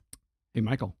Hey,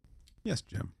 Michael, Yes,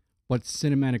 Jim. what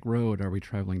cinematic road are we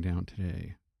traveling down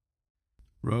today?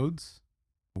 Roads?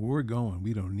 Where we're going,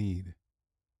 we don't need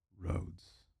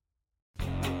roads.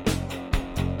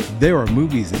 There are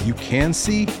movies that you can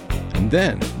see, and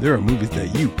then there are movies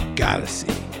that you gotta see.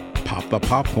 Pop the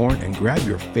popcorn and grab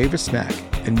your favorite snack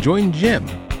and join Jim,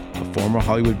 a former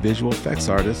Hollywood visual effects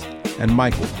artist, and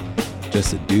Michael,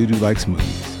 just a dude who likes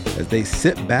movies, as they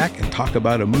sit back and talk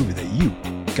about a movie that you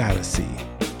gotta see,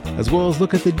 as well as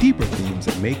look at the deeper themes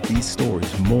that make these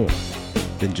stories more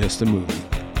than just a movie.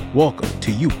 Welcome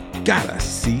to You Gotta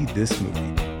See This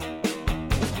Movie.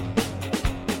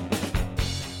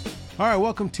 All right,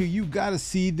 welcome to You Gotta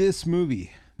See This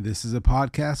Movie. This is a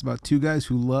podcast about two guys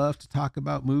who love to talk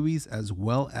about movies as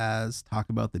well as talk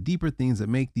about the deeper things that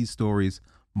make these stories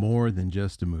more than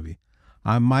just a movie.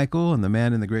 I'm Michael, and the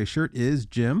man in the gray shirt is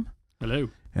Jim. Hello.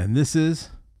 And this is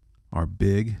our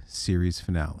big series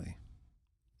finale.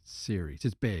 Series.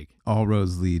 It's big. All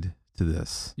roads lead to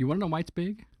this. You want to know why it's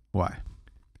big? Why?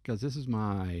 Because this is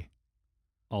my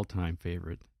all-time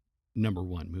favorite number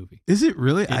one movie. Is it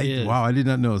really? It is. Wow, I did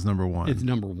not know it was number one. It's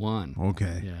number one.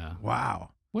 Okay. Yeah.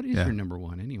 Wow. What is Yeah. your number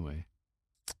one anyway?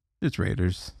 It's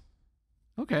Raiders.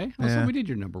 Okay. Yeah. So we did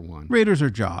your number one. Raiders or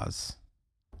Jaws.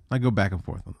 I go back and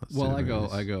forth on those. Well, two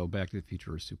movies. I go Back to the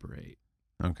Future or Super 8.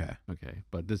 Okay. Okay.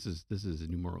 But this is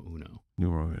numero uno.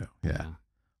 Numero uno. Yeah.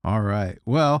 All right.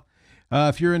 Well,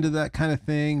 if you're into that kind of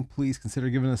thing, please consider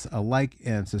giving us a like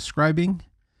and subscribing,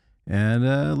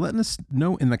 and letting us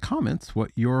know in the comments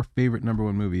what your favorite number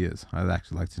one movie is. I'd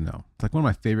actually like to know. It's like one of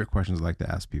my favorite questions I like to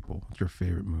ask people. What's your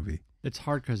favorite movie? It's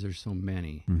hard because there's so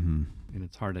many, Mm-hmm. and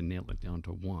it's hard to nail it down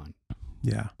to one.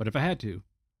 Yeah. But if I had to,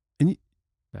 And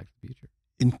Back to the Future.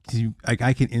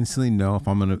 I can instantly know if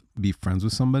I'm going to be friends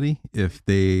with somebody if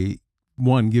they,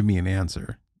 one, give me an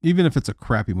answer, even if it's a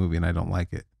crappy movie and I don't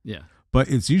like it. Yeah. But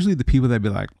it's usually the people that be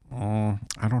like, oh,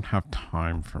 I don't have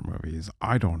time for movies.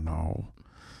 I don't know.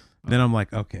 Then I'm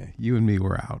like, okay, you and me,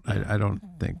 we're out. I don't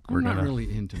think we're I'm going not to.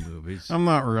 really into movies. I'm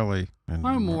not really.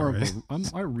 I'm more of a.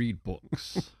 I read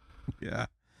books. Yeah.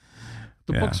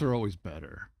 The Yeah. books are always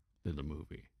better than the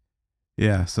movie.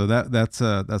 Yeah. So that's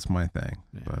my thing.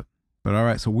 Yeah. But all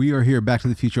right. So we are here. Back to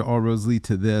the Future. All roads lead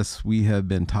to this. We have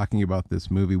been talking about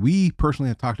this movie. We personally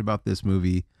have talked about this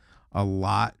movie a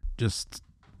lot, just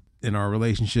in our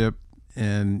relationship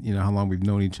and how long we've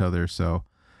known each other. So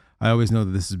I always know that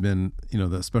this has been,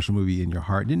 the special movie in your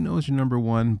heart. Didn't know it was your number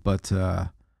one, but I'm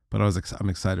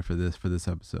excited for this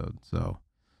episode. So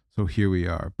here we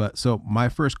are. But so my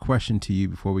first question to you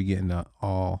before we get into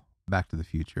all Back to the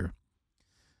Future,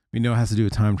 we know it has to do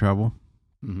with time travel.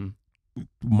 Mm-hmm.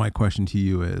 My question to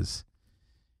you is,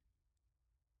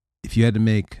 if you had to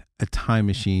make a time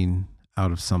machine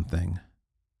out of something,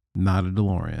 not a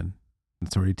DeLorean,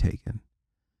 it's already taken.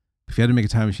 If you had to make a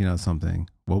time machine out of something,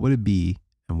 what would it be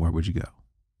and where would you go?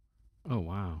 Oh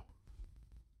wow.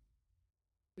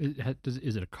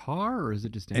 Is it a car or is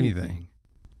it just Anything.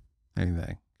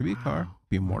 Anything. Could be a car, Wow.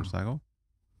 be a Wow. motorcycle.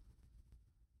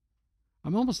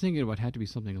 I'm almost thinking it would have to be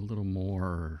something a little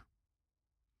more.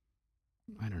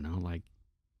 I don't know, like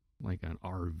an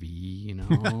RV,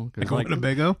 Like a like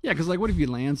Winnebago? yeah, because like what if you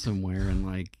land somewhere and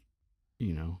like,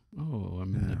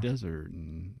 I'm in the Yeah. desert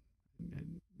and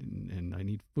I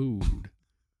need food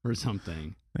or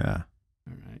something. Yeah.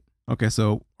 All right. Okay,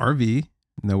 so RV.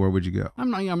 Now where would you go? I'm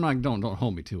not. Don't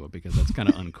hold me to it because that's kind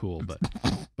of uncool.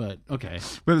 But okay,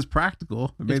 But it's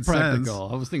practical. It made it's practical.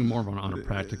 sense. I was thinking more of on a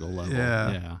practical level.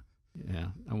 Yeah. Yeah.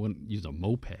 I wouldn't use a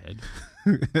moped.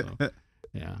 So,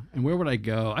 yeah. And where would I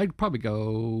go? I'd probably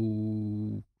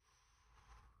go.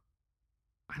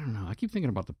 I don't know. I keep thinking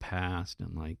about the past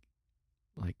and like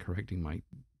correcting my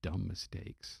dumb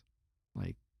mistakes.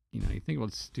 Like you think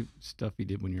about stuff you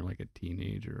did when you're like a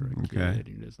teenager or a kid, Okay. and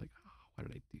you're just like, oh, why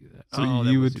did I do that? So Oh,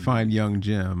 that you was would too find bad. young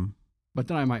Jim. But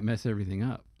then I might mess everything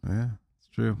up. Yeah, it's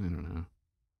true. I don't know.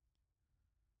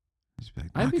 Just be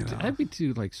like, I'd knock it off. be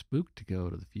too like spooked to go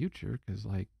to the future because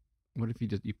like, what if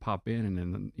you pop in and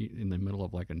then in the middle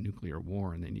of like a nuclear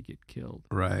war and then you get killed,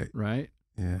 Right. right?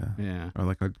 Yeah. Yeah, Or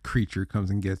like a creature comes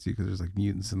and gets you because there's like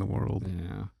mutants in the world.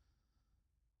 yeah,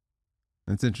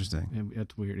 That's interesting.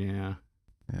 that's weird. Yeah.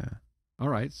 Yeah. All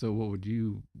right. So what would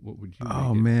you?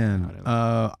 Oh make it man.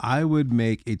 out of? I would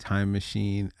make a time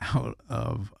machine out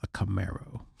of a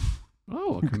Camaro.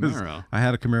 Oh, a 'cause Camaro. I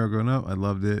had a Camaro growing up. I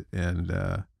loved it.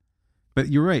 And, but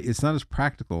you're right. It's not as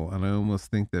practical. And I almost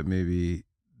think that maybe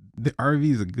the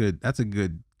RV is that's a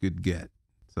good get.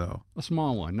 So, A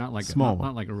small one, not like Small one.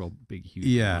 not like a real big, huge.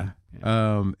 yeah.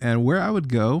 One. And where I would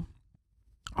go,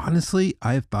 honestly,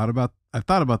 I've thought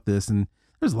about this, and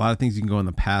there's a lot of things you can go in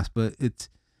the past, but it's,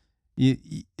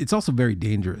 it's also very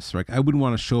dangerous. Like I wouldn't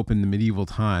want to show up in the medieval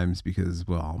times because,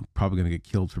 well, I'm probably going to get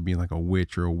killed for being like a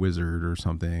witch or a wizard or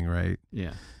something, right?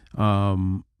 Yeah.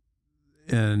 And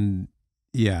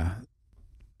yeah.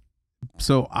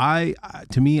 So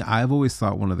to me, I've always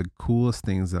thought one of the coolest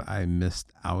things that I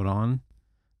missed out on,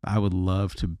 I would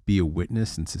love to be a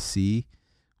witness and to see,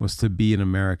 was to be in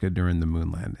America during the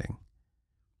moon landing.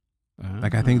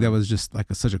 Like, I think that was just like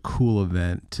such a cool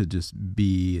event to just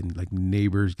be, and like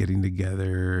neighbors getting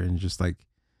together and just like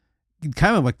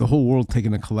kind of like the whole world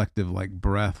taking a collective like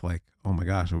breath, like, oh my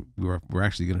gosh, we're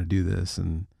actually going to do this.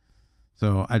 And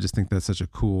so I just think that's such a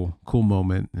cool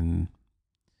moment, and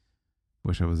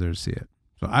wish I was there to see it.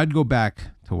 So I'd go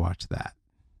back to watch that.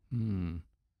 All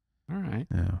right.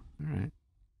 Yeah.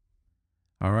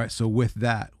 All right. So with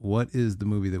that, what is the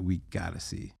movie that we got to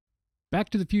see? Back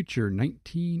to the Future,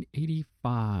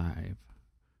 1985.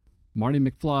 Marty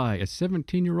McFly, a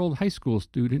 17-year-old high school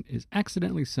student, is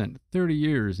accidentally sent 30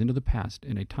 years into the past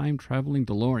in a time-traveling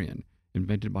DeLorean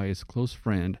invented by his close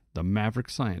friend, the maverick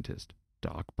scientist,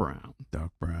 Doc Brown.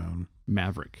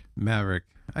 Maverick.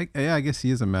 I guess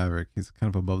he is a maverick. He's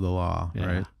kind of above the law,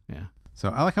 right? Yeah. So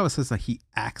I like how it says that he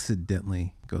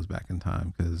accidentally goes back in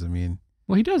time, because, I mean...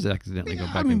 Well, he does accidentally go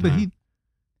back in time. But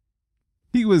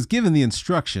he was given the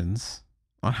instructions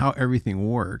on how everything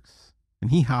works,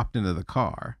 and he hopped into the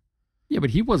car. Yeah, but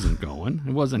he wasn't going.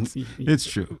 It wasn't...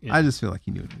 It's true. Yeah. I just feel like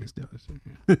he knew what he was doing.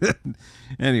 Yeah.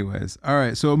 Anyways, all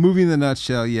right. So a movie in the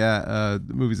nutshell, the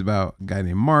movie's about a guy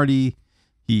named Marty.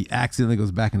 He accidentally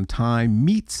goes back in time,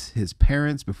 meets his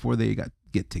parents before they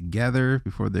get together,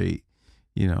 before they,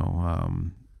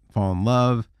 fall in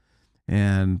love.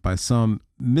 And by some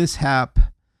mishap,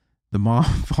 the mom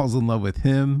falls in love with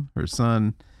him, her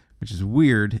son, which is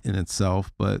weird in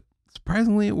itself, but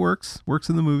surprisingly it works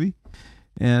in the movie.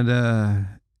 And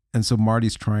so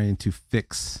Marty's trying to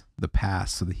fix the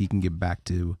past so that he can get back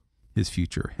to his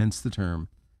future, hence the term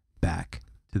Back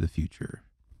to the Future.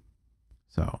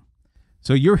 So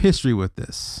your history with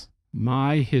this.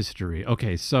 My history.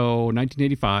 Okay, so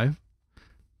 1985,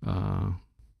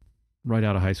 right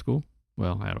out of high school.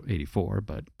 Well, out of 84,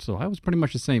 but so I was pretty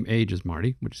much the same age as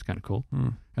Marty, which is kind of cool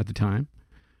at the time.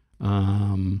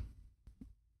 I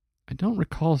don't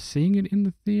recall seeing it in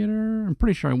the theater. I'm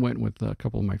pretty sure I went with a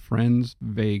couple of my friends.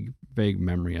 Vague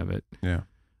memory of it. Yeah.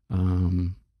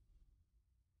 Pretty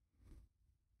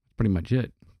much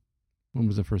it. When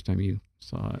was the first time you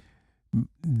saw it?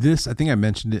 I think I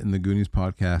mentioned it in the Goonies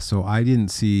podcast. So I didn't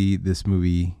see this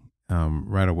movie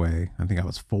right away. I think I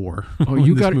was 4. Oh,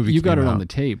 you got it on the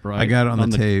tape, right? I got it on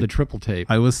the tape. The triple tape.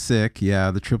 I was sick.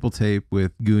 Yeah, the triple tape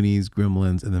with Goonies,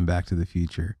 Gremlins, and then Back to the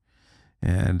Future.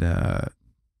 And I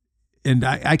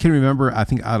can remember, I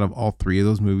think out of all 3 of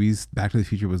those movies, Back to the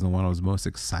Future was the one I was most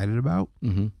excited about,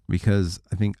 because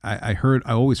I think I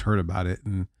always heard about it,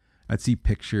 and I'd see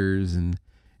pictures, and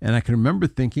I can remember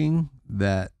thinking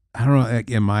that, I don't know, like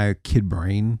in my kid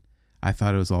brain, I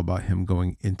thought it was all about him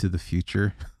going into the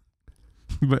future.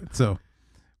 But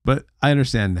I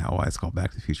understand now why it's called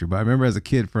Back to the Future. But I remember as a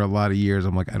kid for a lot of years,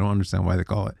 I'm like, I don't understand why they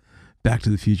call it Back to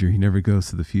the Future. He never goes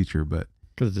to the future, but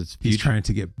because it's he's trying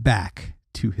to get back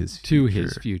to his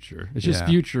future. It's just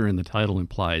future, and the title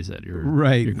implies that you're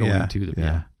right. You're going to the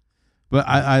yeah. But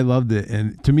I loved it,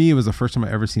 and to me, it was the first time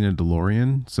I ever seen a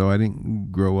DeLorean. So I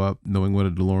didn't grow up knowing what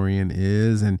a DeLorean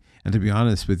is, and to be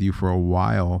honest with you, for a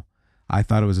while, I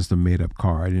thought it was just a made up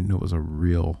car. I didn't know it was a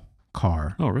real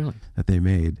car. Oh, really? That they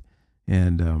made.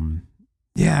 And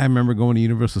I remember going to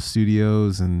Universal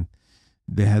Studios, and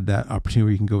they had that opportunity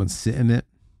where you can go and sit in it,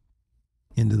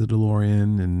 into the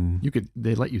DeLorean, and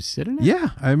they let you sit in it?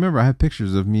 Yeah, I remember I have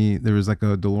pictures of me. There was like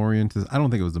a DeLorean I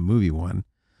don't think it was a movie one,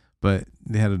 but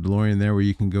they had a DeLorean there where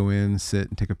you can go in, sit,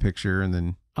 and take a picture, and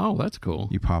then that's cool.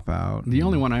 You pop out. The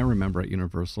only one I remember at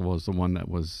Universal was the one that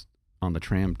was on the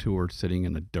tram tour, sitting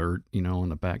in the dirt, in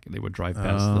the back. They would drive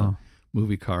past the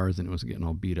movie cars, and it was getting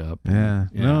all beat up. Yeah.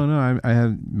 No, I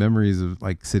have memories of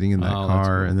like sitting in that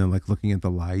car, cool. and then like looking at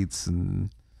the lights,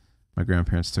 and my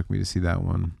grandparents took me to see that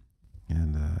one.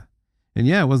 And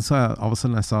yeah, it wasn't all of a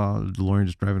sudden I saw a DeLorean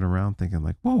just driving around, thinking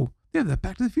like, whoa, yeah, that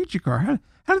Back to the Future car.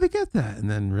 How did they get that? And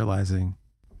then realizing,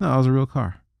 no, it was a real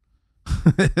car.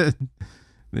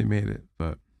 They made it,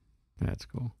 but that's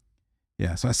cool.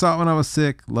 Yeah, so I saw it when I was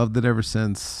sick, loved it ever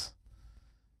since.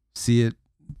 See it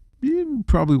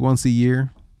probably once a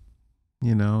year,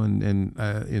 and I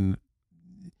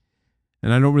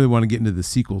don't really want to get into the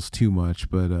sequels too much,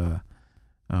 but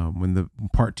when the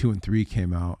part 2 and 3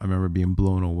 came out, I remember being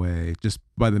blown away just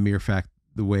by the mere fact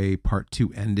the way part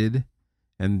 2 ended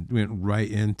and went right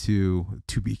into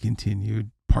To Be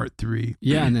Continued, Part 3.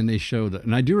 Yeah, and then they showed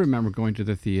and I do remember going to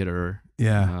the theater,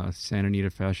 Yeah. Santa Anita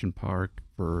Fashion Park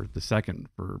for the second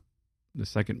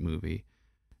movie.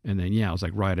 And then, yeah, it was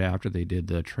like right after they did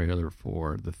the trailer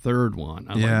for the third one.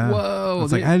 I was like, whoa.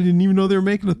 It's like, I didn't even know they were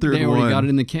making a third one. They already got it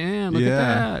in the can. Look at Yeah.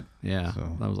 that. Yeah.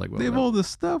 So, I was like, well, they have all this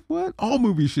stuff. What? All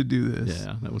movies should do this.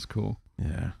 Yeah, that was cool.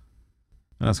 Yeah.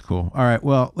 That's cool. All right.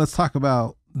 Well, let's talk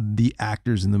about the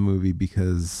actors in the movie,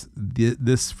 because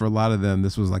this, for a lot of them,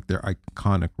 this was like their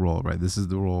iconic role, right? This is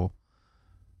the role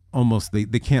almost they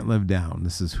can't live down.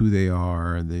 This is who they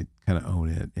are, and they kind of own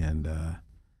it. And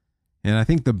I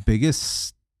think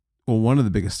one of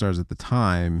the biggest stars at the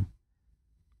time,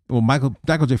 Michael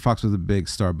J. Fox was a big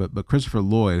star, but Christopher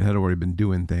Lloyd had already been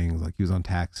doing things, like he was on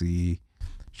Taxi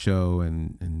show,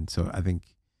 and so I think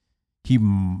I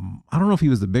don't know if he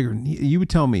was the bigger. You would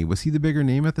tell me, was he the bigger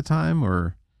name at the time,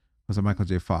 or was it Michael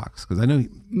J. Fox? Because I know.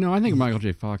 No, I think Michael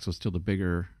J. Fox was still the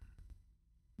bigger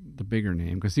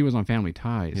name, because he was on Family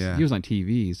Ties. Yeah. He was on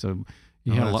TV, so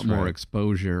he had a lot more right.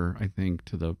 exposure, I think,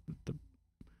 to the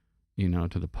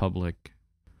to the public.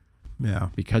 Yeah.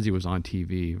 Because he was on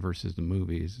TV versus the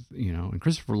movies, and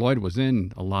Christopher Lloyd was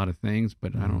in a lot of things,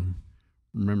 but I don't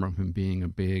remember him being a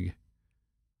big.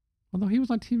 Although he was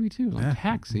on TV too, like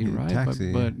Taxi, right?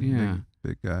 Taxi, but yeah,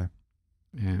 big guy.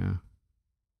 Yeah.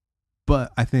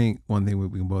 But I think one thing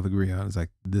we can both agree on is like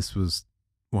this was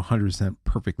 100%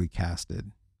 perfectly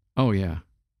casted. Oh yeah.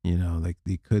 Like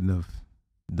they couldn't have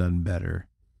done better.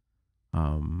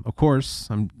 Of course,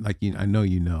 I'm like I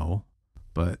know,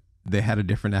 but they had a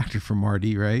different actor for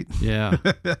Marty, right? Yeah.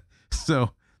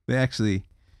 So they actually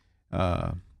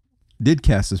did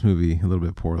cast this movie a little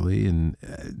bit poorly, and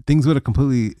things would have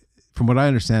completely, from what I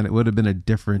understand, it would have been a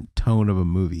different tone of a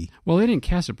movie. Well, they didn't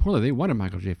cast it poorly. They wanted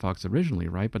Michael J. Fox originally,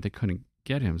 right? But they couldn't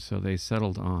get him, so they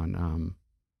settled on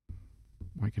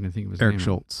why can't I think of his Eric name?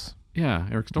 Schultz. Yeah,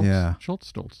 Eric Stoltz. Yeah.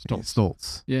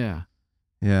 Stoltz. Yeah.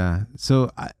 Yeah.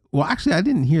 So actually I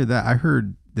didn't hear that. I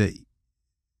heard that.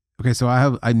 Okay, so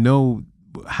I know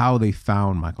how they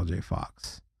found Michael J.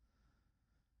 Fox.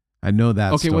 I know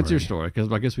that. Okay, story. what's your story?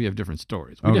 Because I guess we have different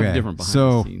stories. We have different behind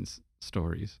the scenes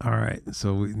stories. All right.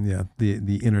 So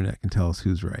the internet can tell us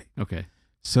who's right. Okay.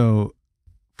 So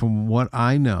from what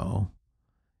I know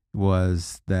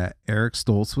was that Eric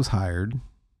Stoltz was hired.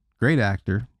 Great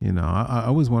actor. I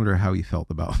always wonder how he felt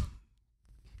about,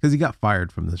 because he got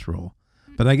fired from this role.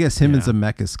 But I guess him and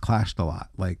Zemeckis clashed a lot.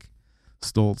 Like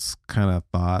Stoltz kind of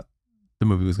thought the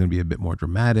movie was going to be a bit more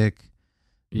dramatic.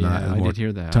 Yeah, I did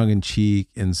hear that. Tongue in cheek.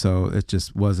 And so it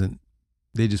just wasn't,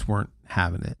 they just weren't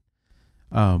having it.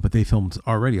 But they filmed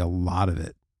already a lot of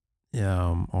it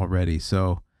already.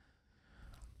 So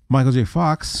Michael J.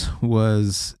 Fox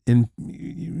was in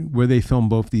where they filmed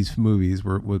both these movies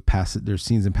there's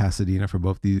scenes in Pasadena for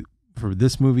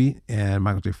this movie, and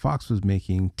Michael J. Fox was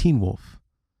making Teen Wolf.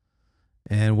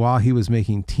 And while he was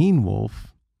making Teen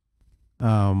Wolf,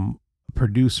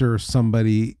 producer,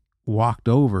 somebody walked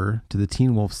over to the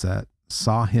Teen Wolf set,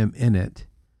 saw him in it,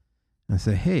 and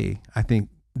said, "Hey, I think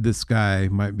this guy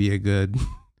might be a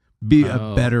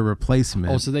better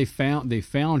replacement." Oh, so they found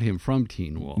him from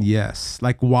Teen Wolf. Yes,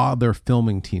 like while they're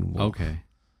filming Teen Wolf. Okay.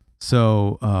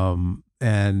 So,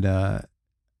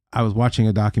 I was watching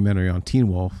a documentary on Teen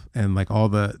Wolf, and like all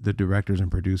the directors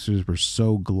and producers were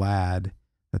so glad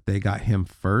that they got him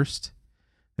first.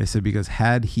 They said because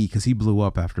he blew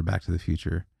up after Back to the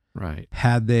Future. Right.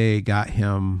 Had they got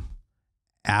him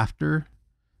after,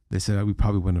 they said we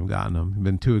probably wouldn't have gotten him. It'd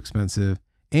been too expensive.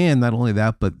 And not only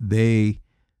that, but they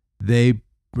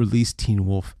released Teen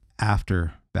Wolf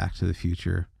after Back to the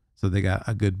Future. So they got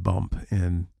a good bump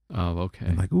in. Oh, okay.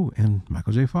 And like, ooh, and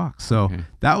Michael J. Fox. So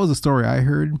that was a story I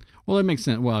heard. Well, it makes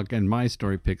sense. Well, again, my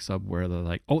story picks up where they're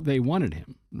like, oh, they wanted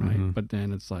him, right? Mm-hmm. But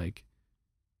then it's like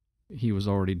he was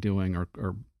already doing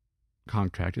or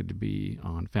contracted to be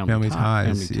on Family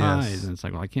Ties. Yes. And it's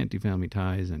like, well, I can't do Family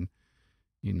Ties and,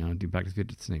 do Back to the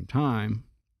Future at the same time.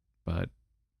 But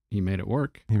he made it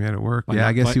work.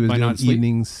 I guess he was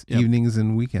doing evenings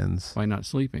and weekends. By not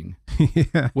sleeping.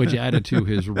 Yeah. Which added to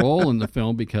his role in the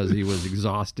film because he was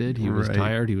exhausted. He was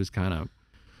tired. He was kind of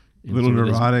a little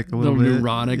neurotic, a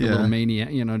little maniac,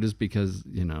 just because,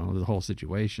 the whole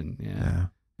situation.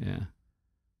 Yeah.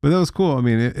 But that was cool. I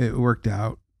mean, it worked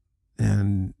out.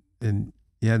 And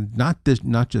yeah, not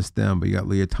just them, but you got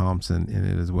Leah Thompson in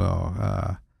it as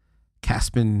well.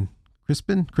 Crispin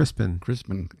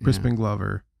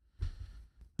Glover.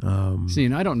 See,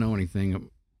 and I don't know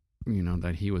anything,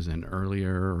 that he was in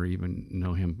earlier or even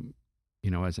know him,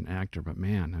 as an actor. But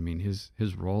man, I mean,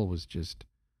 his role was just,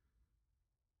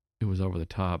 it was over the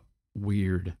top,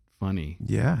 weird, funny.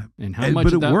 Yeah. And how much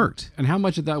but of it that, worked. And how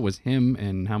much of that was him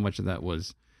and how much of that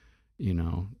was,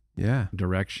 Yeah.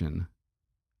 direction.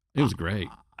 It was great.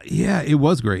 Yeah, it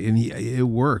was great. And it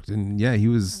worked. And yeah,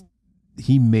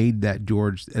 he made that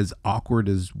George as awkward,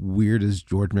 as weird as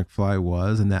George McFly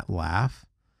was, and that laugh,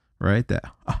 right? That,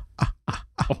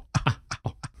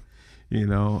 he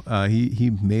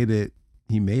made it.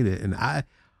 He made it. And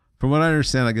from what I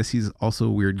understand, I guess he's also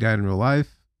a weird guy in real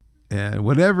life.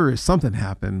 And something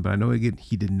happened, but I know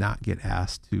he did not get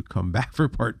asked to come back for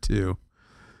part 2.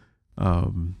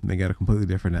 They got a completely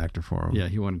different actor for him. Yeah,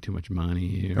 he wanted too much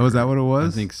money. Oh, is that what it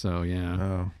was? I think so, yeah.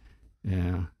 Oh.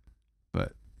 Yeah.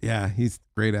 But yeah, he's a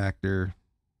great actor.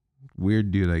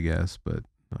 Weird dude, I guess, but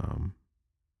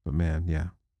man, yeah.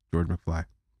 George McFly.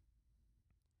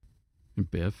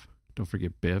 And Biff. Don't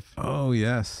forget Biff. Oh,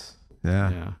 yes.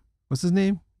 Yeah. What's his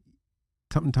name?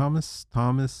 Thomas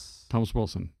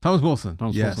Wilson. Thomas Wilson.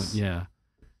 Yes. Wilson. Yeah.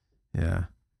 Yeah.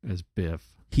 As Biff.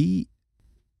 He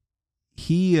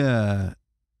and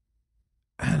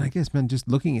I guess, man, just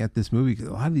looking at this movie, a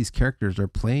lot of these characters are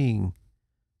playing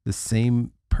the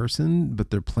same person, but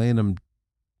they're playing them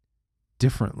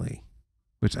differently,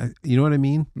 which you know what I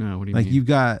mean? No, what do you mean? Like you've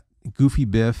got Goofy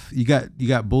Biff, you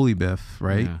got Bully Biff,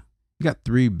 right? Yeah. You got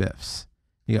 3 Biffs.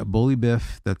 You got Bully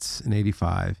Biff, that's in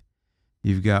 85.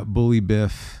 You've got Bully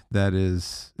Biff, that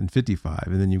is in 55.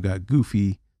 And then you've got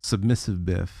Goofy, Submissive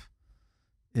Biff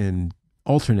in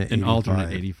alternate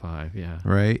 85, yeah.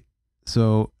 Right?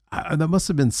 So that must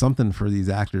have been something for these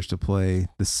actors to play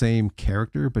the same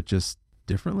character, but just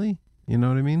differently. You know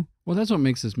what I mean? Well, that's what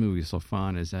makes this movie so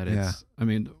fun is that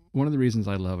one of the reasons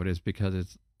I love it is because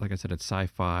it's, like I said, it's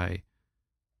sci-fi,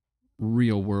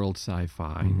 real world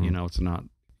sci-fi. Mm-hmm. It's not,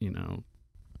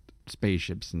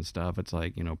 spaceships and stuff. It's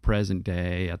like, present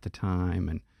day at the time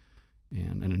and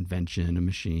an invention, a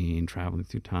machine traveling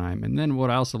through time. And then what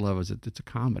I also love is it's a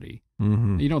comedy.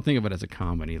 Mm-hmm. You don't think of it as a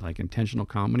comedy, like intentional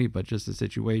comedy, but just the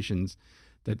situations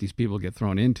that these people get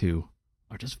thrown into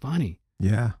are just funny.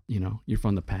 Yeah. You're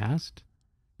from the past.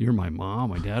 You're my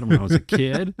mom, my dad when I was a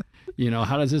kid.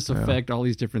 How does this affect all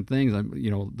these different things?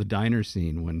 The diner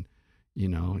scene when,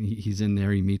 he's in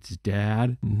there, he meets his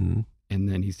dad, mm-hmm. and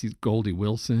then he sees Goldie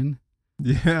Wilson.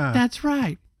 Yeah. That's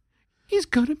right. He's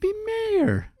going to be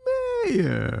mayor.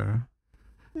 Yeah.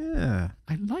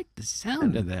 I like the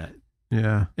sound of that.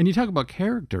 Yeah. And you talk about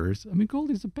characters. I mean,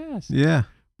 Goldie's the best. Yeah.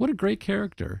 What a great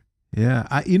character.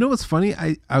 Yeah. You know what's funny?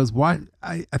 I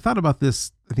thought about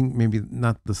this, I think maybe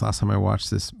not this last time I watched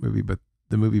this movie, but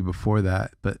the movie before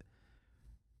that. But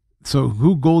so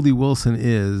who Goldie Wilson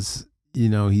is,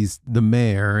 he's the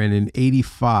mayor, and in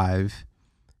 85,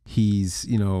 he's,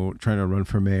 trying to run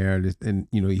for mayor, and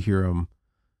you hear him,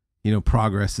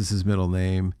 Progress is his middle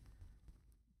name.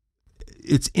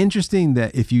 It's interesting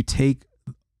that if you take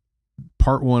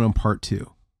part 1 and part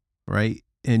 2, right?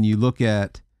 And you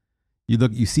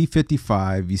see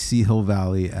 55, you see Hill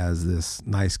Valley as this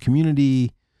nice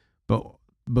community, but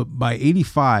by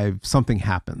 85, something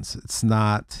happens. It's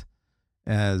not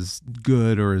as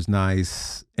good or as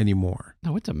nice anymore.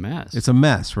 No, it's a mess. It's a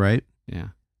mess, right? Yeah.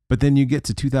 But then you get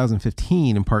to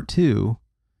 2015 in part 2,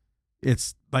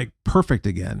 it's like perfect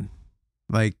again.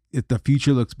 Like the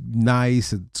future looks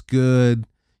nice. It's good.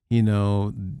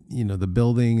 The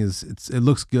building it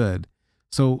looks good.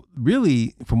 So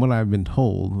really, from what I've been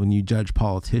told, when you judge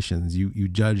politicians, you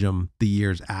judge them the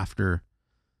years after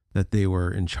that they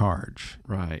were in charge.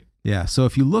 Right. Yeah. So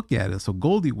if you look at it, so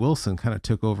Goldie Wilson kind of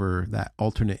took over that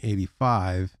alternate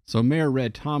 85. So Mayor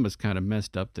Red Thomas kind of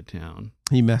messed up the town.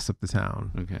 He messed up the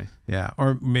town. Okay. Yeah.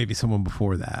 Or maybe someone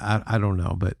before that. I don't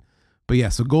know. But yeah,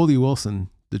 so Goldie Wilson,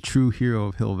 the true hero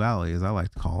of Hill Valley, as I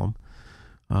like to call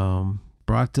him,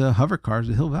 brought hover cars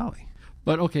to Hill Valley.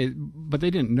 But they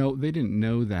didn't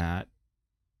know that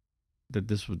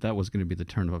that was going to be the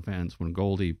turn of events when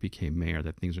Goldie became mayor,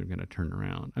 that things were going to turn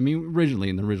around. I mean, originally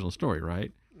in the original story,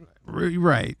 right?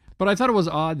 Right. But I thought it was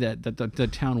odd that the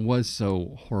town was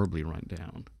so horribly run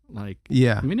down. Like,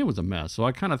 yeah. I mean, it was a mess. So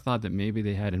I kind of thought that maybe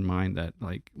they had in mind that,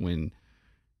 like, when,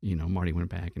 Marty went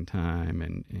back in time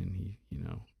and he,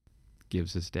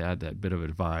 gives his dad that bit of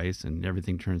advice and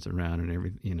everything turns around and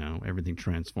everything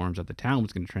transforms, that the town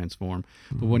was going to transform.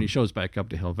 Mm-hmm. But when he shows back up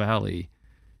to Hill Valley,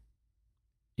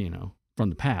 from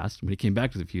the past, when he came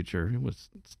back to the future, it was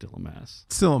still a mess.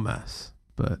 Still a mess.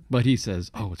 But he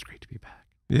says, "Oh, it's great to be back.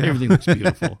 Yeah. Everything looks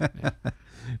beautiful." Yeah.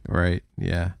 Right.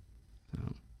 Yeah.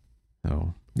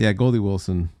 So yeah, Goldie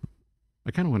Wilson.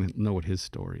 I kind of want to know what his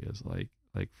story is like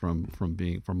from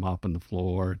mopping the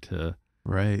floor to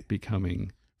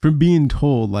becoming, from being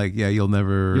told like, yeah, you'll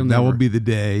never that will be the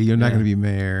day. You're not going to be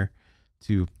mayor,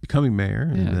 to becoming mayor,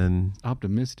 and Yeah. then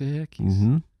Optimistic. He's,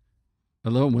 mhm. I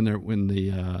love when they're playing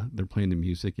the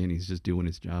music and he's just doing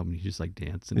his job and he's just like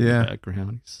dancing in Yeah. the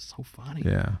background. He's so funny.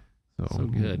 Yeah. So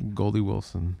good. Goldie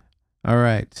Wilson. All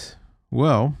right.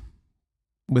 Well,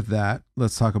 with that,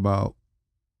 let's talk about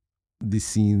the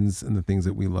scenes and the things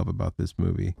that we love about this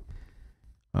movie.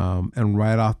 And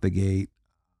right off the gate,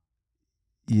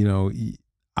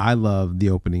 I love the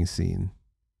opening scene.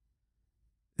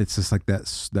 It's just like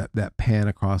that pan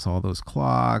across all those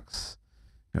clocks.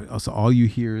 So all you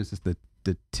hear is just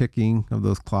the ticking of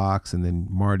those clocks, and then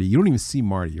Marty. You don't even see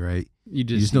Marty, right? You You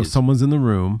just see know his- someone's in the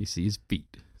room. You see his feet.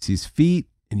 You see his feet,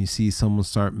 and you see someone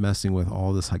start messing with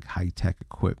all this like high tech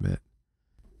equipment,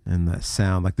 and that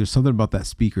sound. Like there's something about that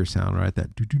speaker sound, right? That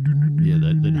Yeah,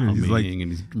 that humming, he's like, and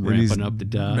he's ramping up the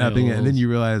dials. rapping it, and then you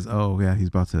realize, oh yeah, he's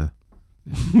about to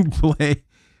play.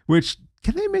 Which,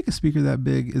 can they make a speaker that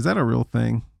big? Is that a real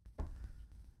thing?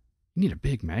 You need a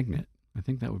big magnet. I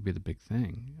think that would be the big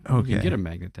thing. You Okay. can get a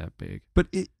magnet that big. But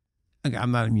okay,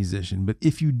 I'm not a musician, but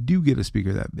if you do get a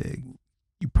speaker that big,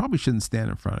 you probably shouldn't stand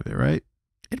in front of it, right?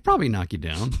 It'd probably knock you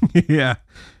down. Yeah.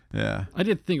 Yeah. I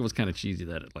did think it was kind of cheesy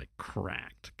that it like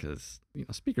cracked because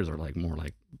speakers are like more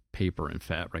like paper and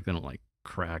fabric. They don't like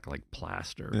crack like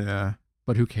plaster. Yeah.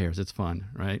 But who cares? It's fun,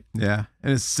 right? Yeah.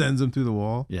 And it sends them through the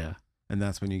wall. Yeah. And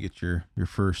that's when you get your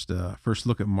first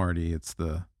look at Marty. It's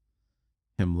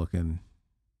him looking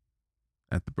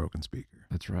at the broken speaker.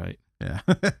 That's right. Yeah.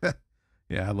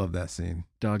 Yeah, I love that scene.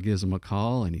 Doug gives him a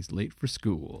call and he's late for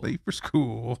school. Late for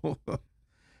school.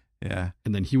 Yeah.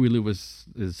 And then Huey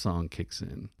Lewis's song kicks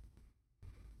in.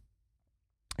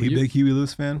 Are you a big Huey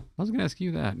Lewis fan? I was going to ask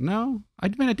you that. No, I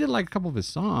did like a couple of his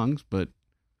songs, but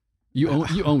you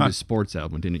owned his sports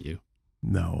album, didn't you?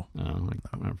 No. Oh,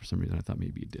 for some reason I thought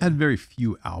maybe you did. I had very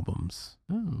few albums.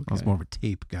 Oh, okay. I was more of a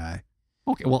tape guy.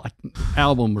 Okay, well,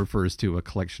 album refers to a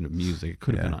collection of music. It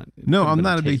could have been on. No, I'm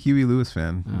not a big Huey Lewis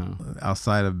fan. Oh.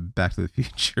 Outside of Back to the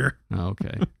Future. Oh,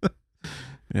 okay.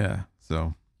 Yeah.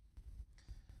 So.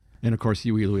 And of course,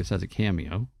 Huey Lewis has a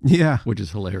cameo, Yeah. which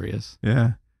is hilarious.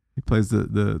 Yeah. He plays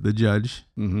the judge.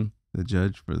 Mm-hmm. The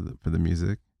judge for the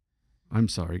music. I'm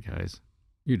sorry, guys.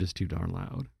 You're just too darn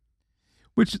loud.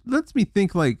 Which lets me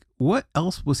think, like, what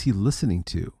else was he listening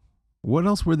to? What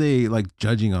else were they like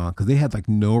judging on? Because they had like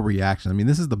no reaction. I mean,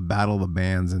 this is the battle of the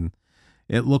bands, and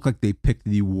it looked like they picked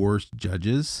the worst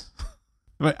judges.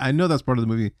 But I know that's part of the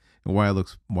movie and why it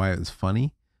was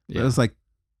funny. But Yeah. it's like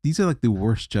these are like the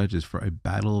worst judges for a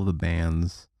battle of the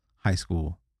bands high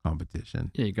school competition.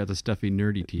 Yeah, you got the stuffy,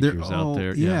 nerdy They're teachers all- out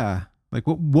there. Yeah. Like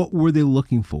what were they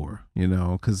looking for?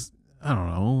 Because I don't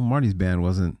know. Marty's band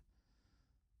wasn't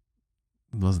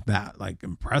that like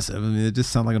impressive. I mean, it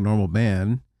just sounded like a normal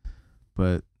band.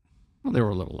 But Well, they were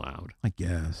a little loud. I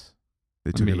guess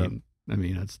they took it up. I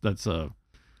mean, it's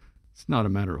not a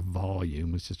matter of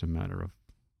volume. It's just a matter of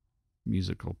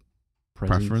musical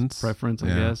preference, I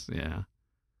Yeah. guess. Yeah.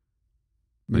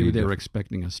 Maybe they were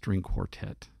expecting a string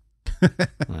quartet,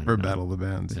 don't For know. Battle of the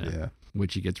Bands. Yeah. Yeah.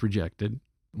 which he gets rejected,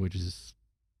 which is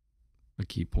a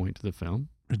key point to the film.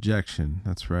 Rejection.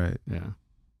 That's right. Yeah.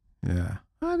 Yeah.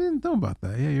 I didn't know about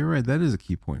that. Yeah, you're right. That is a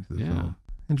key point to the Yeah. film.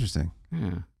 Interesting.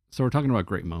 Yeah. So we're talking about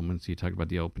great moments. You talked about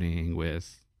the opening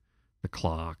with the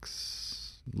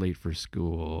clocks, late for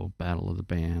school, Battle of the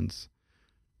Bands.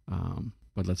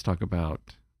 But let's talk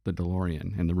about the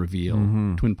DeLorean and the reveal.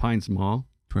 Mhm. Twin Pines Mall.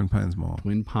 Twin Pines Mall.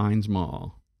 Twin Pines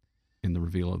Mall and the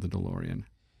reveal of the DeLorean.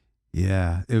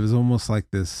 Yeah. It was almost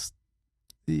like this,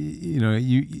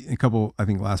 a couple, I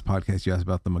think last podcast you asked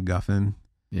about the MacGuffin.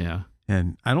 Yeah.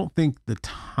 And I don't think the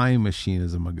time machine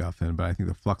is a MacGuffin, but I think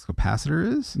the flux capacitor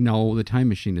is. No, the time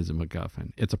machine is a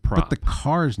MacGuffin. It's a prop. But the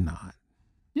car's not.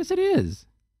 Yes, it is.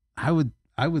 I would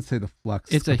say the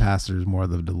flux It's a- capacitor is more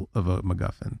of a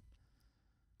MacGuffin.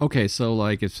 Okay, so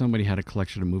like if somebody had a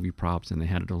collection of movie props and they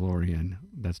had a DeLorean,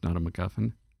 that's not a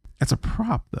MacGuffin. It's a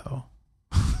prop though.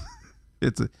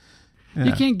 It's a.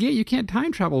 You can't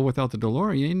time travel without the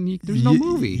DeLorean. There's no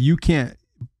movie. You can't.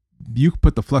 You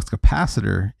put the flux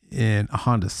capacitor in a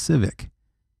Honda Civic,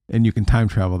 and you can time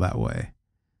travel that way.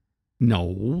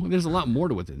 No, there's a lot more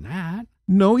to it than that.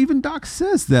 No, even Doc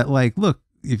says that. Like, look,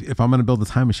 if I'm going to build a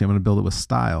time machine, I'm going to build it with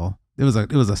style. It was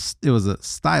a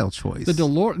style choice. The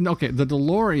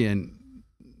DeLorean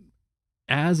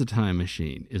as a time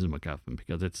machine is a MacGuffin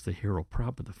because it's the hero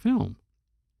prop of the film.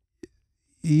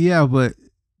 Yeah,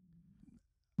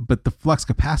 but the flux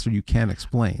capacitor you can't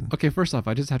explain. Okay, first off,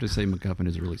 I just have to say MacGuffin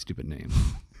is a really stupid name.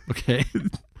 Okay,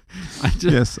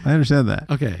 Yes, I understand that.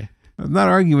 Okay, I'm not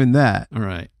arguing that, all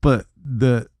right. but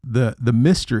the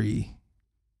mystery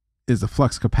is the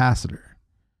flux capacitor.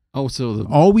 Oh, so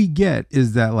All we get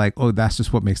is that like, oh, that's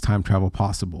just what makes time travel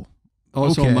possible. so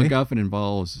okay. MacGuffin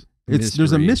involves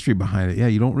There's a mystery behind it. Yeah,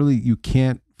 you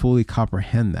can't fully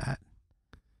comprehend that.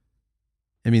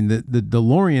 I mean, the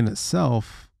DeLorean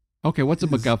itself. Okay, what's a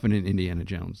MacGuffin in Indiana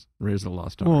Jones? Raiders of the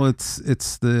Lost Ark? Well, it's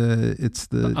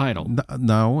the idol.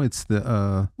 No, it's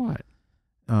the What?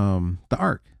 The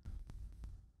Ark.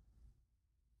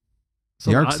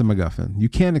 So the Ark's the MacGuffin. You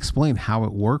can't explain how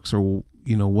it works or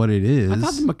what it is. I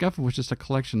thought the MacGuffin was just a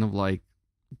collection of like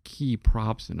key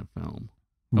props in a film.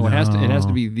 Oh, No. it has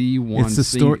to be the one. It's the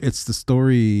story. It's the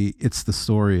story. It's the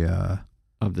story.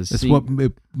 Of the It's scene. what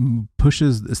it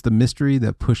pushes. It's the mystery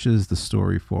that pushes the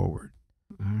story forward.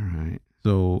 All right.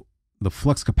 So the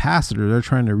flux capacitor, they're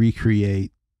trying to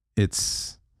recreate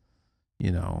its,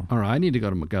 All right, I need to go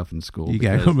to MacGuffin school. You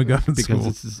got to go to MacGuffin because school.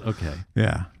 this is okay.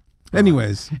 Yeah.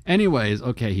 Anyways,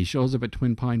 okay, he shows up at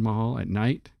Twin Pine Mall at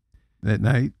night. at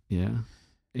night. Yeah.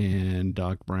 And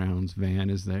Doc Brown's van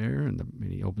is there, and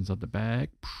he opens up the bag.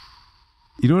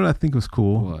 You know what I think was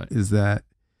cool? What? Is that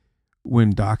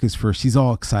when Doc is first, he's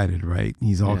all excited, right?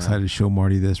 He's all excited to show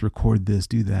Marty this, record this,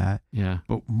 do that. Yeah.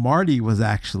 But Marty was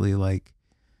actually like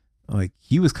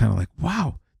he was kind of like,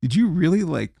 wow, did you really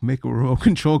like make a remote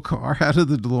control car out of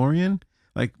the DeLorean?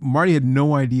 Like Marty had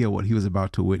no idea what he was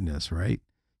about to witness, right?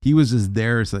 He was just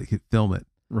there so he could film it.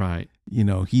 Right.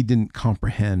 He didn't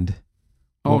comprehend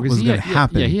what 'cause was going to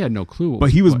happen. Yeah, he had no clue.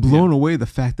 But he was blown away the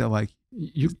fact that like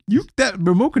you that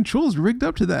remote control is rigged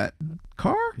up to that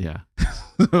car. Yeah.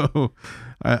 So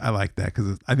I like that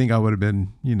because I think I would have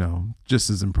been,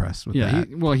 just as impressed with that.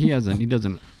 He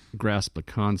doesn't grasp the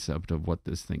concept of what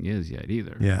this thing is yet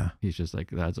either. Yeah. He's just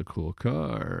like, that's a cool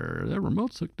car. That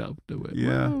remote's hooked up to it.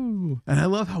 Yeah. Whoa. And I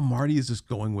love how Marty is just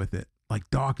going with it. Like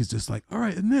Doc is just like, all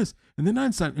right, and this, and then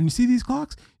Einstein, and you see these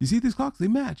clocks? You see these clocks? They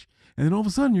match. And then all of a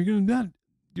sudden you're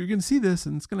gonna see this,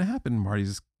 and it's gonna happen. And Marty's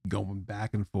just going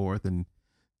back and forth and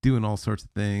doing all sorts of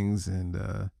things,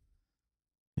 and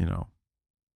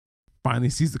finally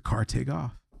sees the car take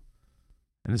off.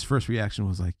 And his first reaction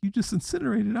was like, you just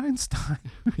incinerated Einstein.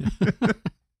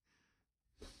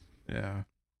 Yeah.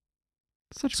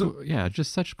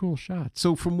 Just such cool shots.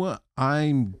 So from what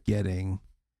I'm getting,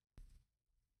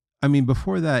 I mean,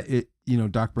 before that,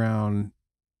 Doc Brown,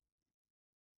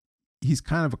 he's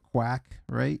kind of a quack,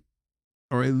 right?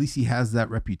 Or at least he has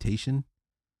that reputation.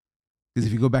 Because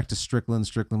if you go back to Strickland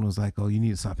was like, oh, you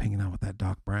need to stop hanging out with that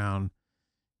Doc Brown.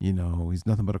 He's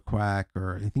nothing but a quack,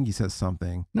 or I think he says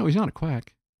something. No, he's not a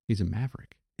quack. He's a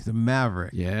maverick. He's a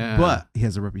maverick. Yeah. But he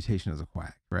has a reputation as a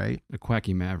quack, right? A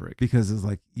quacky maverick. Because it's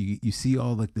like you see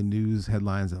all like the news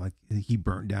headlines that like he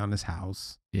burnt down his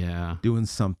house. Yeah. Doing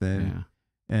something. Yeah.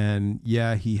 And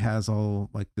he has all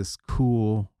like this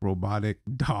cool robotic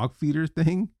dog feeder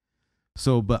thing.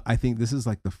 So, but I think this is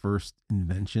like the first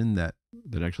invention that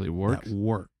actually worked. That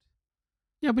worked.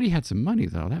 Yeah, but he had some money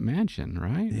though, that mansion,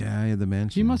 right? Yeah, he had the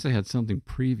mansion. He must have had something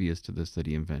previous to this that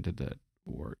he invented that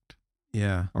worked.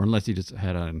 Yeah. Or unless he just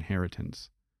had an inheritance.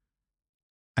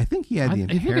 I think he had the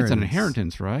inheritance. I think it's an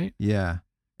inheritance, right? Yeah.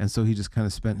 And so he just kind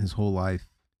of spent his whole life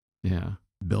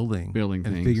building and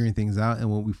things. Figuring things out.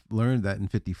 And when we've learned that in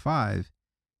 55,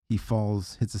 he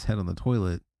hits his head on the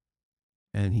toilet,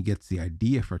 and he gets the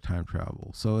idea for time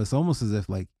travel. So it's almost as if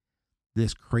like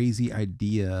this crazy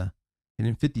idea, and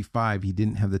in 55, he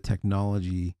didn't have the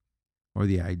technology or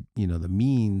the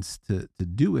means to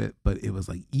do it, but it was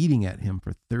like eating at him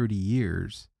for 30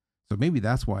 years. So maybe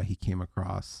that's why he came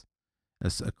across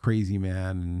as a crazy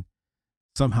man and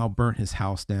somehow burnt his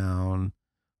house down.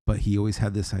 But he always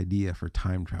had this idea for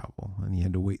time travel, and he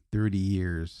had to wait 30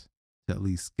 years to at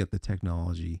least get the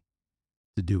technology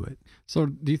to do it. So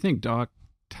do you think Doc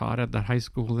taught at the high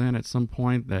school then at some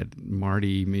point, that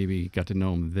Marty maybe got to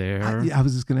know him there? I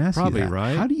was just going to ask Probably, you that.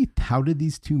 right? How did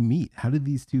these two meet? How did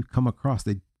these two come across?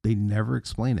 They never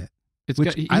explain it.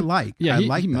 I like. Yeah, I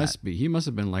like he that. must be. He must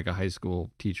have been like a high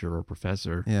school teacher or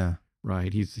professor. Yeah.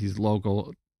 Right. He's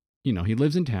local. He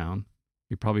lives in town.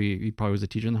 He probably was a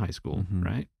teacher in the high school,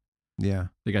 right? Yeah.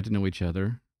 They got to know each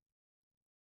other.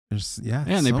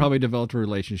 And they probably developed a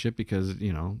relationship because,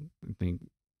 I think,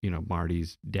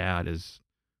 Marty's dad is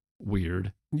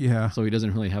weird. Yeah. So he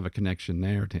doesn't really have a connection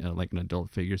there to like an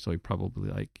adult figure. So he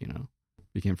probably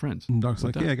became friends. And Doc's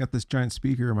like, I got this giant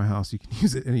speaker in my house. You can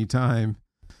use it anytime.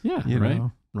 Yeah. You right.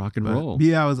 know? Rock and roll.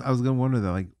 Yeah. I was going to wonder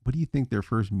that, like, what do you think their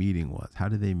first meeting was? How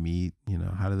did they meet?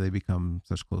 How did they become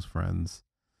such close friends?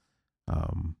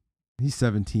 He's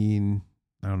 17.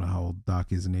 I don't know how old Doc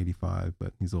is in 85,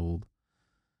 but he's old.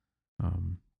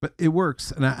 But it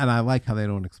works. And I like how they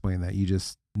don't explain that. You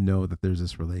just know that there's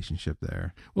this relationship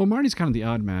there. Well, Marty's kind of the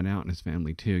odd man out in his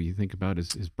family too. You think about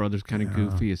his brother's kind of Yeah.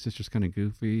 goofy, his sister's kind of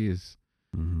goofy, his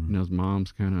his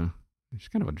mom's she's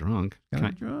kind of a drunk. Kind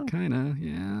of drunk. Kind of,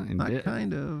 yeah. And Not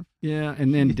kind of. yeah,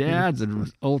 and then dad's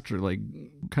an ultra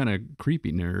kind of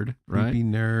creepy nerd, right? Creepy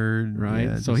nerd. Right.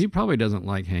 Yeah, So he probably doesn't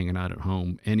like hanging out at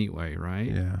home anyway, right?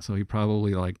 Yeah. So he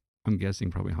probably I'm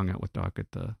guessing probably hung out with Doc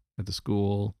at the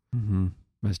school,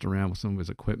 messed around with some of his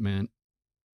equipment.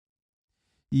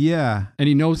 Yeah. And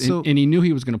he knows, So- and he knew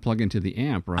he was going to plug into the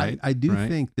amp, right? I do Right?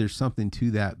 think there's something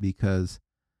to that, because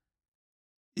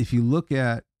if you look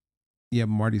at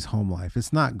Marty's home life,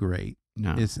 it's not great.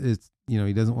 No. It's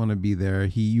he doesn't want to be there.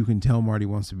 You can tell Marty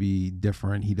wants to be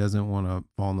different. He doesn't want to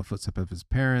fall in the footsteps of his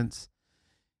parents.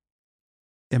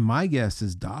 And my guess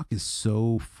is Doc is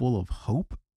so full of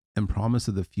hope and promise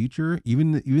of the future,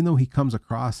 even though he comes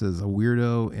across as a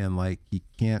weirdo and like he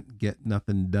can't get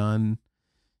nothing done,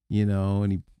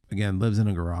 and he again lives in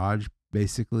a garage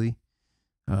basically.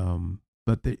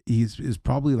 But he's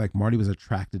probably like Marty was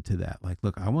attracted to that. Like,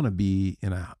 look, I want to be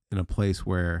in a place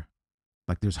where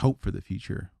like there's hope for the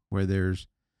future, where there's,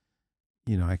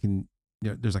 I can,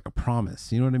 there's like a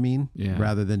promise, you know what I mean? Yeah.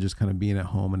 Rather than just kind of being at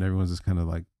home and everyone's just kind of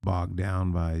like bogged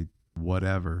down by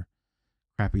whatever,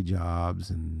 crappy jobs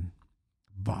and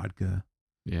vodka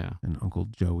Yeah. and Uncle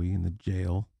Joey in the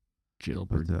jail.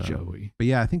 Gilbert Joey. But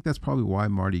yeah, I think that's probably why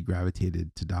Marty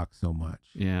gravitated to Doc so much.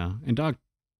 Yeah. And Doc,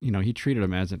 he treated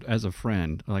him as a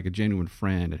friend, like a genuine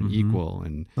friend, an equal.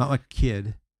 And Not like a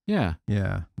kid. yeah.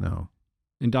 Yeah, no.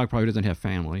 And Doc probably doesn't have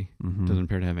family, Mhm. doesn't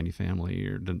appear to have any family,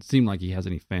 or doesn't seem like he has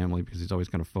any family because he's always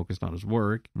kind of focused on his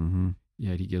work. Mm-hmm.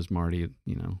 Yet he gives Marty,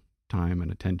 time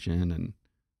and attention, and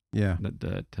Yeah,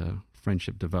 that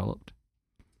friendship developed.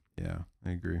 yeah,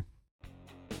 I agree.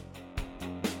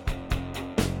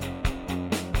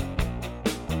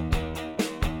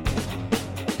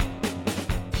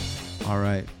 All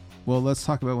right. Well, let's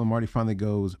talk about when Marty finally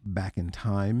goes back in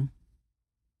time,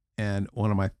 and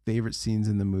one of my favorite scenes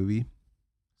in the movie.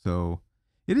 So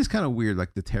it is kind of weird,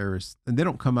 like the terrorists, and they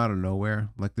don't come out of nowhere.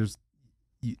 Like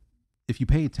if you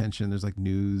pay attention, there's like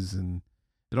news, and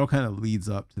it all kind of leads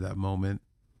up to that moment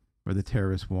where the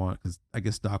terrorists because I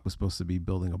guess Doc was supposed to be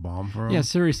building a bomb for him. Yeah,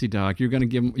 seriously, Doc, you're gonna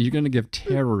give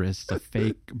terrorists a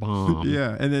fake bomb.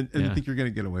 Yeah, and then Yeah. you think you're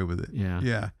gonna get away with it. Yeah.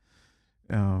 Yeah.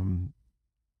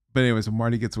 But anyway, so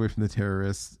Marty gets away from the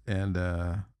terrorists, and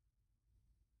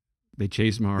They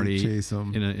chase Marty they chase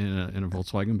him. in a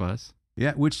Volkswagen bus.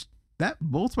 Yeah, which that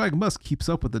Volkswagen bus keeps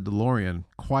up with the DeLorean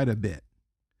quite a bit.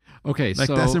 Okay, Like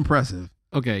so that's impressive.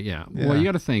 okay, yeah. Yeah. Well, you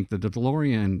got to think that the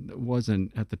DeLorean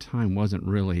wasn't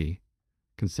really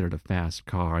considered a fast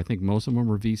car. I think most of them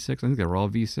were V6. I think they were all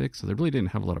V6, so they really didn't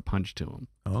have a lot of punch to them.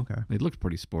 Oh, okay. They looked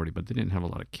pretty sporty, but they didn't have a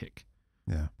lot of kick.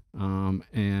 Yeah.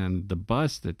 And the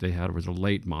bus that they had was a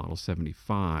late model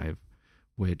 75,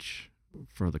 which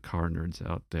for the car nerds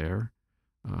out there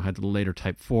had the later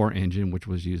Type 4 engine, which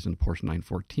was used in the Porsche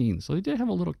 914. So they did have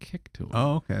a little kick to them.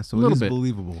 Oh, okay. So A it little is bit.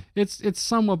 believable. It's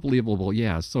somewhat believable,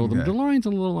 yeah. So the Okay. DeLorean's a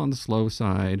little on the slow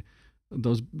side.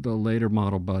 The later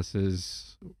model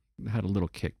buses had a little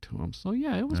kick to them. So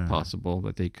yeah, it was All right. possible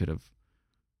that they could have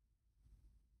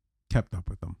Kept up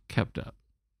with them. kept up.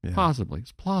 Yeah. Possibly,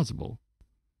 it's plausible.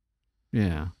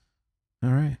 Yeah.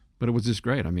 All right. But it was just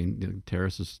great. I mean,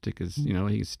 Terrace's stick is,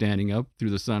 he's standing up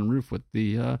through the sunroof with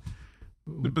the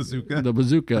bazooka. the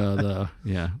bazooka,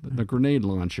 the grenade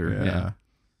launcher. Yeah.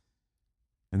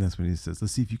 And that's when he says,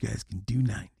 "Let's see if you guys can do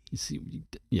 90." You see,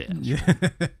 yeah. Yeah.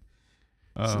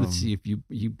 So let's see if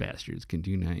you bastards can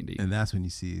do 90. And that's when you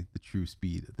see the true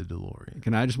speed of the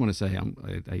DeLorean. I just want to say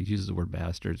I use the word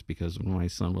bastards because when my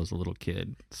son was a little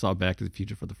kid, saw Back to the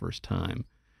Future for the first time,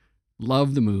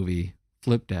 loved the movie,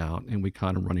 flipped out, and we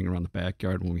caught him running around the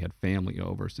backyard when we had family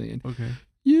over saying, Okay.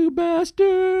 "You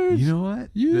bastards! You know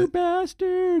what? You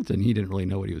bastards!" And he didn't really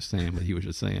know what he was saying, but he was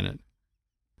just saying it.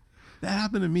 That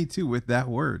happened to me too with that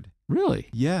word. Really?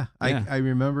 Yeah. Yeah. I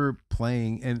remember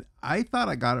playing, and I thought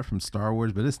I got it from Star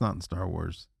Wars, but it's not in Star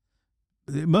Wars.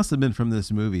 It must have been from this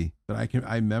movie. But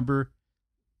I remember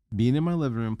being in my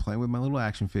living room playing with my little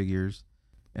action figures,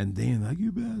 and they like,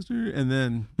 "You bastard!" And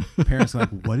then parents are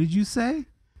like, "What did you say?"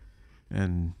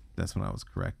 And that's when I was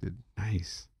corrected.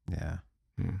 Nice. Yeah.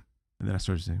 Yeah. And then I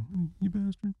started saying, "You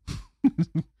bastard."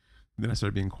 Then I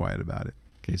started being quiet about it.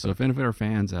 Okay, so if any of our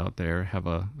fans out there have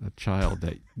a child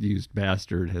that used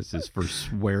bastard as his first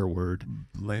swear word,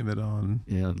 Blame it on.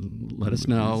 yeah, let us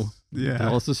know. Yeah.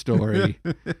 Tell us a story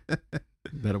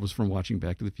that it was from watching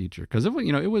Back to the Future. Because, it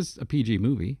was a PG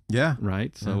movie, Yeah.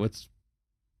 right? So Yeah. it's,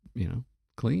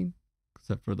 clean,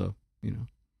 except for the,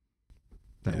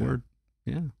 that Yeah. word.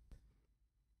 Yeah.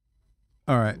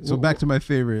 All right. So back to my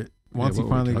favorite. Once he what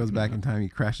were we finally goes talking back about? in time, he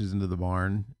crashes into the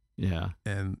barn. Yeah.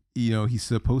 And, he's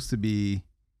supposed to be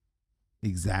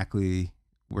exactly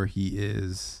where he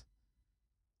is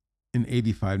in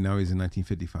 85. Now he's in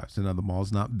 1955. So now the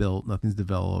mall's not built. Nothing's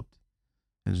developed.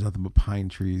 And there's nothing but pine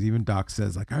trees. Even Doc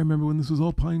says, like, I remember when this was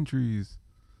all pine trees.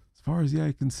 As far as the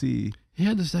eye can see. He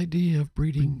had this idea of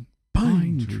breeding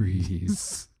pine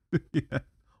trees. Yeah.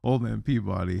 Old man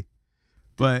Peabody.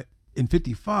 But in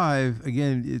 55,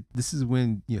 again, this is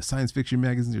when science fiction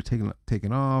magazines are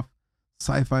taking off,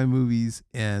 sci-fi movies,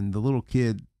 and the little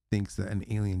kid thinks that an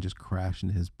alien just crashed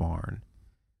into his barn,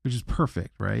 which is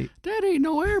perfect, right? That ain't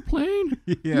no airplane.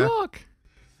 Yeah. Look.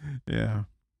 Yeah.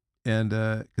 And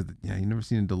because you never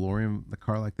seen a DeLorean, the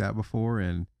car like that before,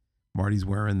 and Marty's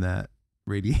wearing that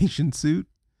radiation suit.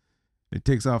 It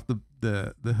takes off the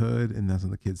hood, and that's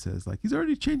when the kid says, like, he's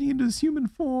already changing into his human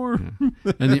form.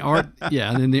 Yeah. And the art,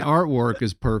 and then the artwork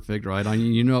is perfect, right? I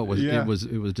mean, it was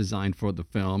it was designed for the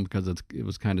film because it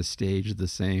was kind of staged the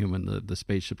same, and the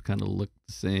spaceship kind of looked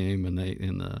the same, and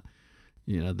the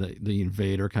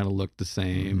invader kind of looked the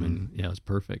same, and it was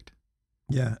perfect.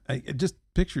 Yeah, I just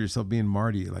picture yourself being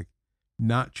Marty, like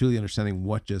not truly understanding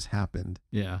what just happened.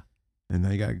 Yeah. And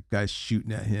now you got guys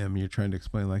shooting at him, and you're trying to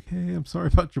explain, like, hey, I'm sorry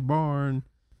about your barn.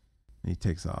 And he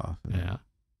takes off. Yeah.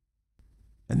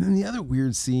 And then the other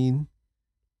weird scene,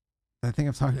 I think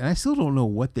I've talked, and I still don't know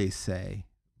what they say,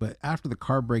 but after the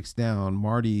car breaks down,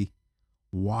 Marty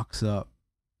walks up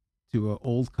to an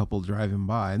old couple driving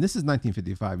by. And this is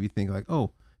 1955. You think, like,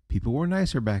 oh, people were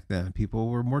nicer back then. People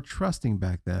were more trusting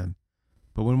back then.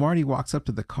 But when Marty walks up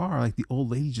to the car, like, the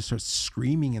old lady just starts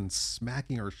screaming and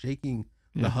smacking or shaking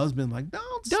the husband, like,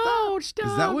 don't stop. Is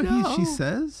that what she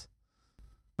says?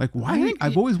 Like, why?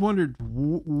 I've always wondered,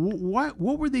 what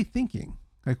were they thinking?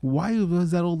 Like, why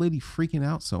was that old lady freaking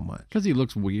out so much? Because he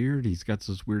looks weird. He's got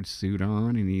this weird suit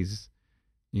on, and he's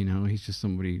just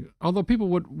somebody. Although people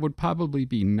would probably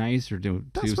be nicer to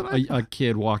a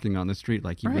kid walking on the street,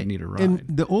 like he would need a ride. And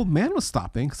the old man was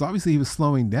stopping because obviously he was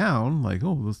slowing down. Like,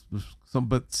 oh,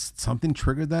 but something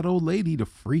triggered that old lady to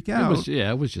freak out.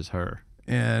 It was just her.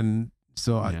 And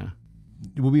so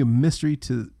it will be a mystery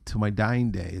to my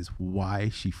dying days why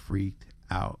she freaked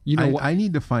out. I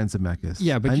need to find Zemeckis.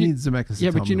 Yeah, but I need Zemeckis.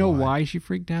 Yeah, but you know why she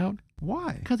freaked out?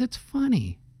 Why? Because it's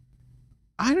funny.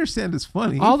 I understand it's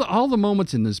funny. All the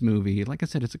moments in this movie, like I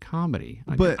said, it's a comedy.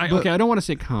 I don't want to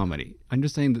say comedy. I'm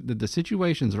just saying that the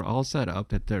situations are all set up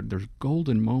that there's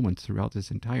golden moments throughout this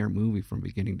entire movie from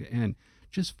beginning to end.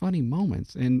 Just funny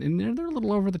moments, and they're a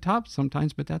little over the top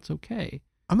sometimes, but that's okay.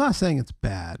 I'm not saying it's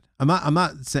bad. I'm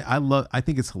not saying I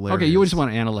think it's hilarious. Okay, you just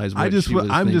want to analyze what she was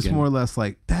I'm thinking. just more or less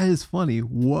like, that is funny.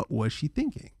 What was she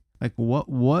thinking? Like,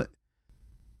 what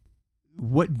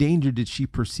danger did she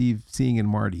perceive seeing in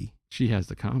Marty? She has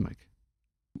the comic.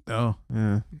 Oh,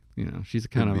 yeah. She's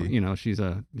kind of she's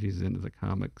into the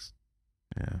comics.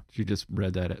 Yeah. She just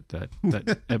read that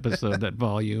episode, that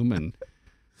volume, and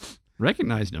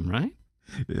recognized him, right?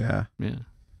 Yeah. Yeah.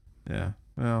 Yeah.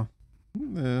 Well,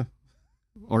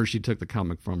 or she took the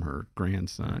comic from her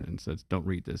grandson and says, "Don't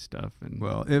read this stuff." And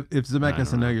well, if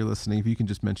Zemeckis, I know you're listening, if you can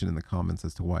just mention in the comments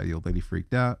as to why the old lady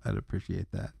freaked out, I'd appreciate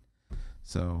that.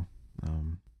 So,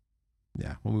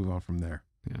 yeah, we'll move on from there.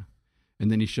 Yeah,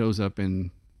 and then he shows up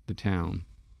in the town,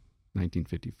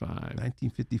 1955.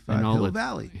 1955, Hill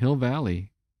Valley. Hill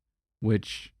Valley,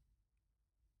 which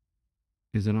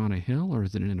is it on a hill or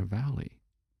is it in a valley?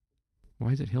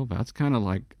 Why is it Hill Valley? It's kind of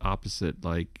like opposite,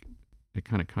 like. It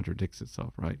kind of contradicts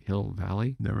itself, right? Hill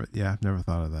Valley. I've never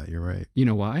thought of that. You're right. You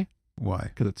know why? Why?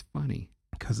 Because it's funny.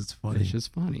 Because it's funny. It's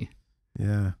just funny.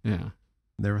 Yeah. Yeah.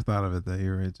 Never thought of it that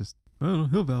you're right. Just, I don't know,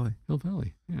 Hill Valley. Hill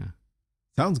Valley. Yeah.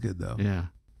 Sounds good though. Yeah.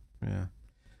 Yeah.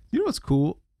 You know what's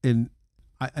cool? And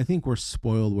I think we're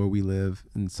spoiled where we live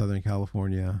in Southern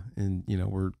California, and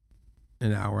we're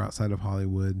an hour outside of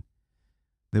Hollywood,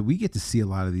 that we get to see a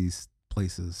lot of these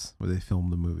places where they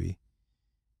filmed the movie.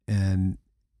 And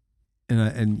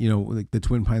like the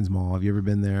Twin Pines Mall. Have you ever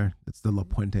been there? It's the La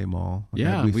Puente Mall.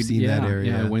 Yeah, we've seen that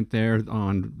area. Yeah, I went there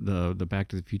on the Back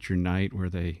to the Future night where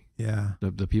the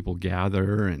people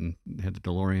gather and they had the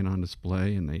DeLorean on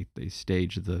display and they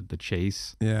stage the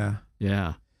chase. Yeah,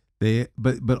 yeah.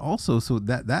 But also so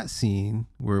that scene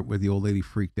where the old lady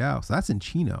freaked out. So that's in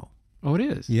Chino. Oh, it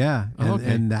is. Yeah,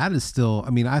 and that is still. I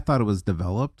mean, I thought it was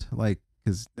developed, like,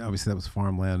 because obviously that was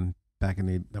farmland back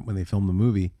when they filmed the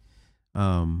movie.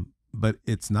 But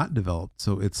it's not developed,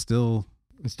 so it still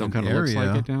kind of looks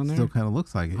like it down there. Still kind of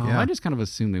looks like it. Oh, yeah, I just kind of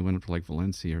assumed they went up to like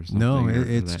Valencia or something. No,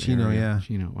 it's Chino. Area. Yeah,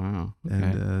 Chino. Wow. Okay.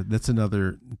 And that's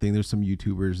another thing. There's some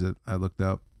YouTubers that I looked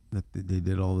up that they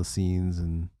did all the scenes,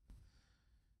 and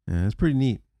Yeah, it's pretty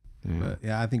neat. Yeah. But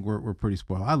yeah, I think we're pretty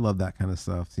spoiled. I love that kind of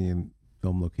stuff, seeing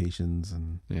film locations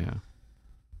and Yeah.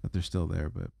 that they're still there.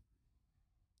 But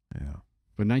yeah,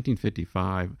 But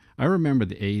 1955, I remember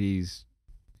the 80s.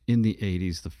 In the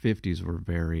 80s, the 50s were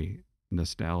very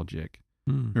nostalgic.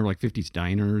 Remember, like 50s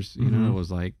diners, you know, it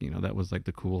was like, you know, that was like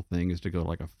the cool thing, is to go to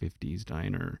like a 50s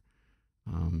diner.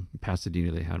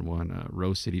 Pasadena, they had one,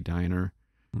 Rose City Diner,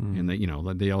 and they, you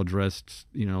know, they all dressed,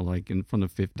 you know, like from the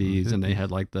 50s, and they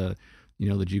had like the, you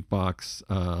know, the jukebox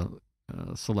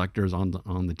selectors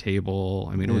on the table.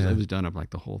 I mean, it was done up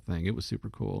like the whole thing. It was super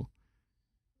cool.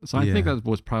 So I think that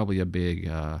was probably a big,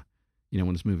 you know,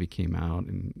 when this movie came out,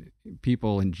 and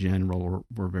people in general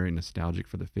were very nostalgic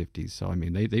for the 50s. So, I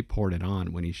mean, they poured it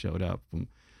on when he showed up, from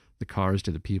the cars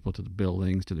to the people to the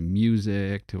buildings to the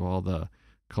music to all the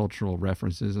cultural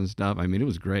references and stuff. I mean, it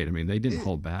was great. I mean, they didn't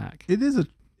hold back. It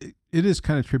is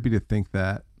kind of trippy to think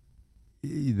that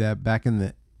back in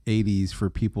the 80s, for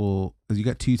people, because you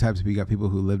got two types of people. You got people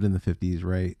who lived in the 50s,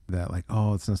 right? That like,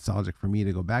 oh, it's nostalgic for me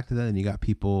to go back to that. And you got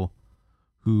people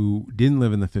who didn't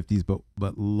live in the 50s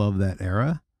but love that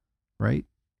era, right?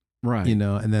 Right. You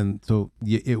know, and then so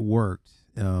it worked.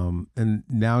 And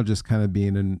now, just kind of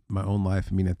being in my own life,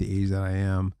 I mean, at the age that I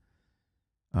am,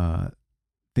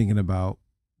 thinking about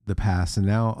the past, and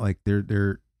now like they're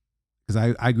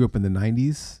because I grew up in the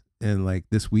 90s, and like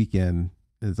this weekend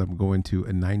is I'm going to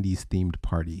a 90s themed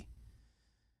party,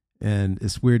 and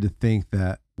it's weird to think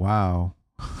that, wow,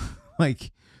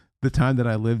 like the time that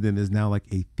I lived in is now like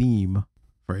a theme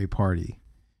for a party.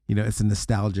 You know, it's a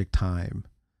nostalgic time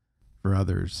for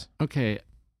others. Okay,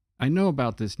 I know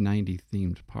about this 90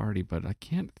 themed party, but I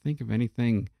can't think of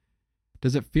anything.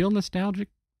 Does it feel nostalgic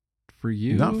for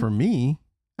you? Not for me.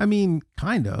 I mean,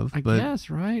 kind of. I guess,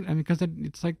 right? I mean, because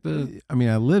it's like I mean,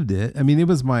 I lived it. I mean, it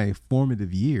was my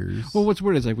formative years. Well, what's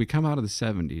weird is like we come out of the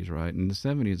 70s, right? And the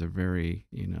 70s are very,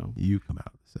 you know. You come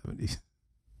out of the 70s.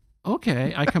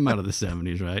 Okay, I come out of the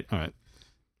 70s, right? All right.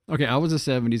 Okay, I was a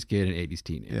 70s kid and 80s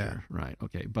teenager, right?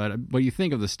 Okay, but you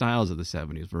think of the styles of the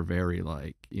 70s were very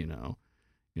like, you know,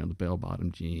 the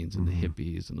bell-bottom jeans and the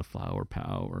hippies and the flower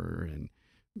power and,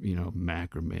 you know,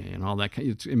 macrame and all that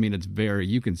kind. I mean, it's very,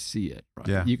 you can see it, right?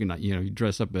 Yeah. You can, you know, you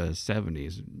dress up as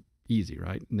 70s, easy,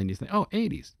 right? And then you think, oh,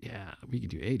 80s, yeah, we can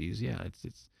do 80s, yeah.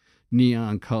 It's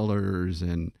neon colors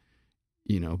and,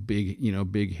 you know,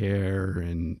 big hair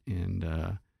and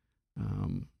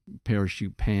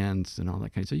parachute pants and all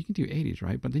that kind of. So you can do 80s,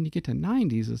 right? But then you get to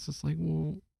 90s, it's just like,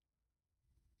 well,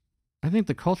 I think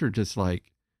the culture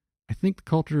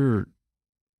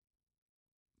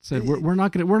said we're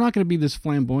not gonna be this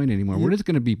flamboyant anymore. We're just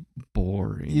gonna be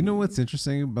boring. You know what's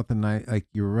interesting about the night? Like,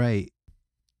 you're right.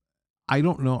 I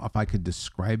don't know if I could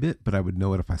describe it, but I would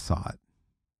know it if I saw it.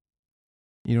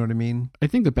 You know what I mean? I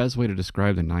think the best way to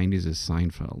describe the 90s is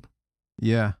Seinfeld.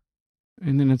 Yeah.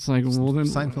 And then it's like, well, then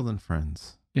Seinfeld and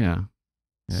Friends. Yeah.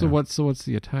 Yeah. So what's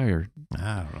the attire?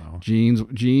 I don't know.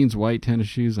 Jeans, white tennis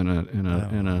shoes, and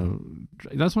a.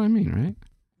 That's what I mean, right?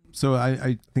 So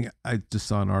I think I just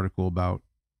saw an article about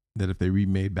that if they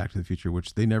remade Back to the Future,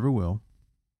 which they never will,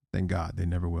 thank God they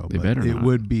never will. They but better it not.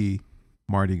 would be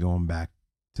Marty going back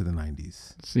to the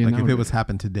 90s. See, like if it was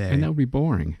happened today. And that would be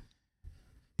boring.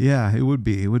 Yeah, it would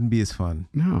be. It wouldn't be as fun.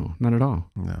 No, not at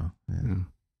all. No. Yeah. No.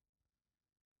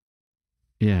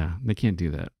 Yeah, they can't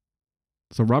do that.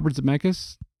 So Robert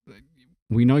Zemeckis,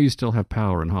 we know you still have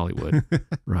power in Hollywood,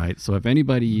 right? So if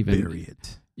anybody even bury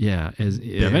it. Yeah, if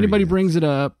Bury anybody it. brings it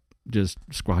up, just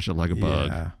squash it like a bug.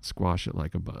 Yeah. Squash it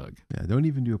like a bug. Yeah, don't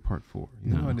even do a part 4.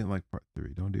 You know, No. I didn't like part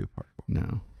 3. Don't do a part 4.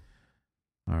 No.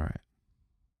 All right.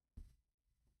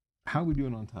 How are we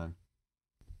doing on time?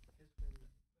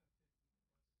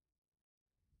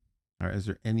 All right. Is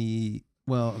there anything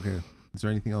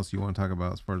else you want to talk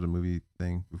about as far as the movie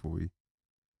thing before we?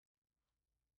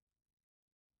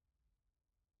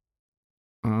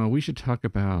 We should talk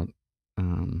about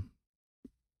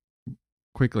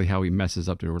quickly how he messes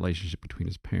up the relationship between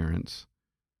his parents.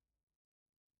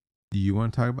 Do you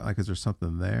want to talk about, like, is there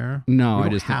something there? No, we I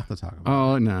don't just have to talk about.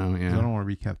 Oh it. no, 'Cause yeah. I don't want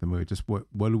to recap the movie. Just what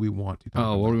do we want to talk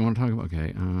about? Oh, what do we want to talk about?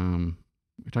 Okay.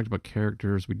 We talked about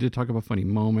characters. We did talk about funny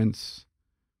moments.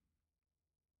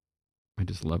 I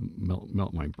just love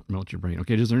melt your brain.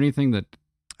 Okay, is there anything that?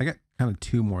 I got kind of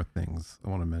 2 more things I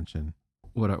want to mention.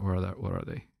 What are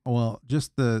they? Well,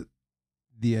 just the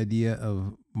idea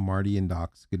of Marty and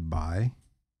Doc's goodbye.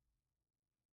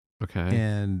 Okay.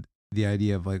 And the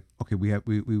idea of like, okay, we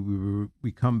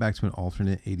come back to an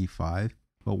alternate 85,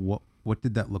 but what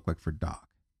did that look like for Doc?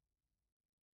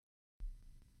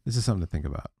 This is something to think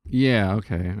about. Yeah.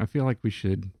 Okay. I feel like we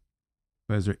should.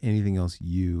 But is there anything else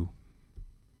you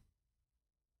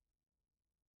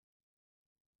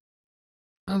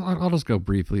I'll just go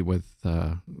briefly with,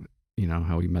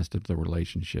 how he messed up the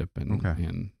relationship and,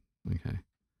 Okay. Okay.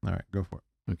 All right, go for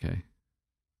it. Okay.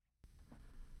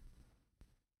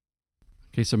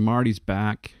 Okay, so Marty's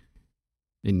back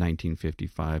in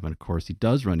 1955, and of course he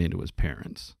does run into his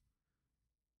parents,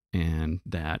 and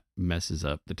that messes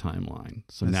up the timeline.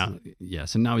 So now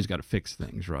he's got to fix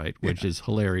things, right? Which is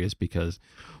hilarious because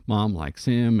Mom likes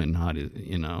him and not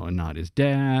his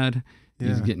dad. Yeah.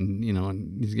 He's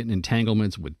getting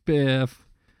entanglements with Biff,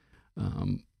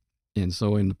 and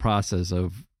so in the process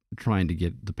of trying to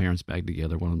get the parents back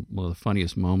together, one of the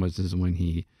funniest moments is when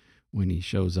he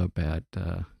shows up at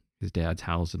his dad's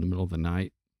house in the middle of the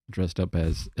night, dressed up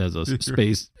as a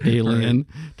space alien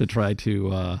to try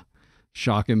to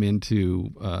shock him into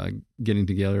getting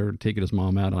together, taking his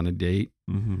mom out on a date.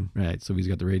 Mm-hmm. Right. So he's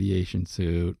got the radiation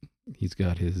suit. He's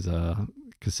got his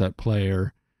cassette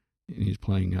player, and he's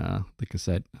playing the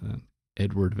cassette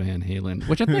Edward Van Halen,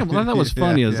 which I thought was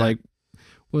funny. It's like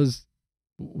was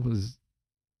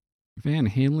Van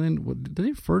Halen, did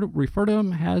they refer to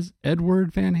him as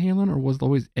Edward Van Halen, or was it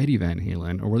always Eddie Van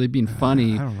Halen? Or were they being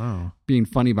funny? I don't know. Being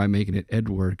funny by making it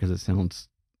Edward because it sounds,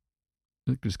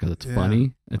 just because it's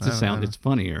funny. It's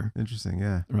funnier. Interesting,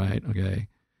 yeah. Right, okay.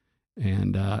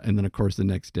 And then, of course, the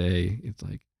next day, it's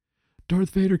like, Darth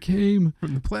Vader came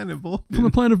From the planet Vulcan. from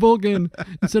the planet Vulcan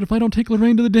and said, if I don't take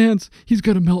Lorraine to the dance, he's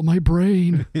going to melt my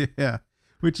brain. Yeah,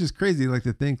 which is crazy. Like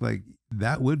to think like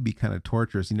that would be kind of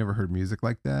torturous. You never heard music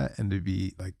like that, and to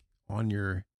be like on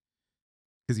your,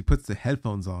 because he puts the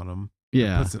headphones on him,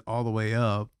 Yeah. puts it all the way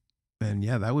up, and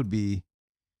that would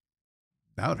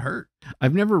hurt.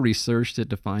 I've never researched it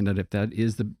to find out if that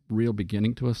is the real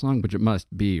beginning to a song, which it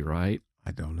must be, right?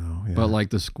 I don't know. Yeah. But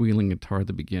like the squealing guitar at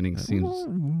the beginning seems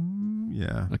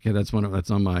okay. That's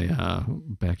on my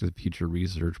Back to the Future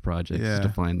research project is to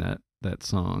find that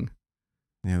song.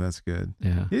 Yeah, that's good.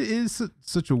 Yeah, it is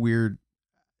such a weird.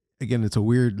 Again, it's a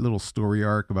weird little story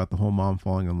arc about the whole mom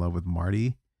falling in love with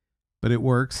Marty, but it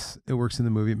works. It works in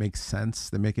the movie. It makes sense.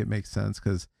 They make it make sense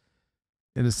because,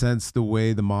 in a sense, the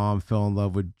way the mom fell in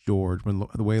love with George,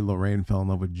 the way Lorraine fell in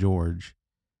love with George,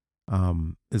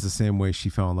 is the same way she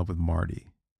fell in love with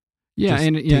Marty. Yeah, just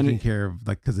and taking care of,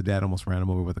 like, because the dad almost ran him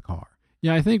over with a car.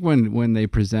 Yeah, I think when they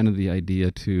presented the idea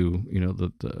to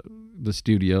the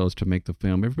studios to make the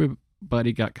film,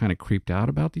 everybody got kind of creeped out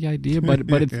about the idea, but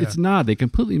it's not. They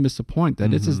completely miss the point that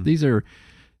this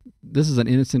is an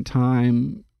innocent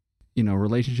time.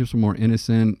 Relationships were more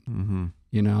innocent.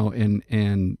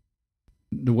 And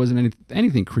there wasn't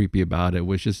anything creepy about it. It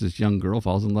was just this young girl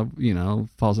falls in love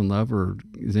or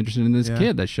is interested in this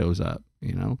kid that shows up.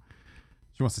 She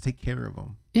wants to take care of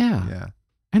him. Yeah.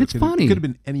 And it's funny. It could have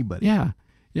been anybody. Yeah.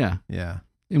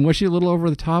 And was she a little over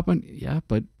the top?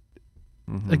 But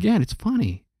again, it's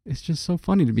funny. It's just so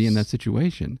funny to be in that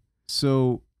situation.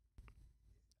 So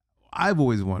I've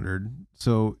always wondered.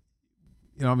 So,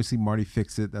 obviously Marty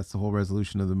fixed it. That's the whole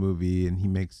resolution of the movie. And he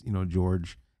makes,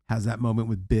 George has that moment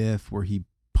with Biff where he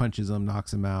punches him,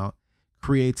 knocks him out,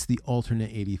 creates the alternate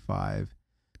 85.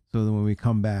 So then when we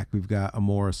come back, we've got a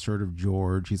more assertive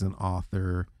George. He's an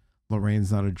author.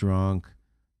 Lorraine's not a drunk.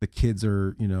 The kids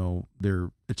are,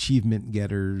 they're achievement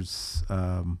getters.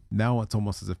 Now it's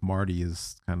almost as if Marty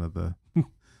is kind of the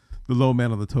the low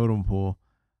man on the totem pole.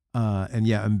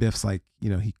 And Biff's like,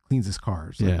 he cleans his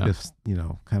cars. Like Biff's,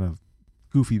 kind of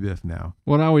goofy Biff now.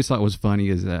 What I always thought was funny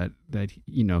is that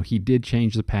he did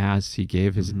change the past. He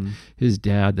gave his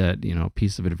dad that,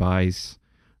 piece of advice,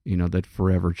 that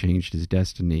forever changed his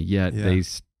destiny. Yet they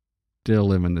still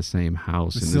live in the same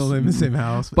house. They still live in the same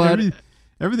house. But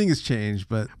everything has changed,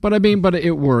 but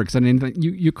it works. I mean,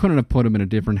 you couldn't have put him in a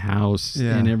different house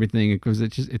and everything because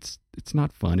it's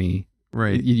not funny,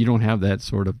 right? You don't have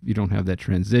that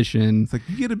transition. It's like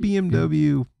you get a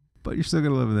BMW, but you're still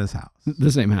gonna live in this house,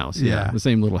 the same house, the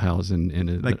same little house,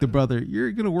 and like the brother,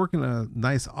 you're gonna work in a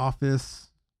nice office,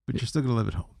 but you're still gonna live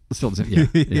at home. Still the same,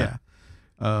 yeah.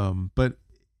 But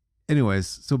anyways,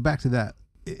 so back to that.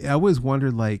 I always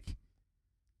wondered, like,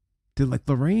 did like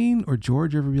Lorraine or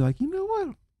George ever be like, you know what?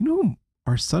 You know who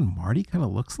our son Marty kind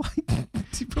of looks like?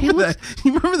 Do you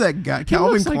remember that guy,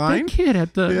 Calvin Klein? Like that kid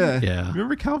at the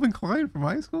Remember Calvin Klein from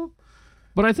high school?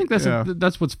 But I think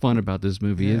that's what's fun about this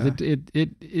movie is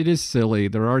it is silly.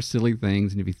 There are silly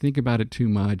things, and if you think about it too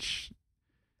much,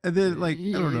 and then like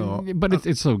I don't know, but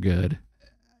it's so good.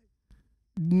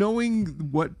 Knowing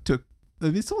what took, I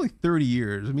mean, it's only 30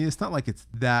 years. I mean, it's not like it's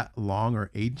that long or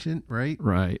ancient, right?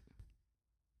 Right.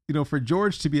 For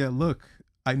George to be look,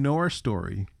 I know our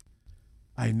story.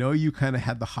 I know you kind of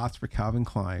had the hots for Calvin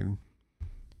Klein.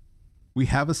 We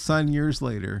have a son years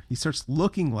later. He starts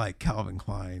looking like Calvin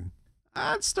Klein.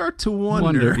 I'd start to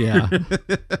wonder. Yeah.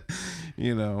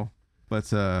 You know,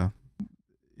 but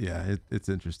yeah, it's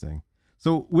interesting.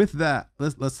 So with that,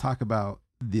 let's talk about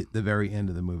the very end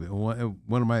of the movie.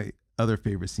 One of my other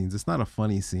favorite scenes. It's not a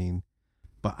funny scene,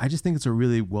 but I just think it's a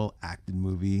really well acted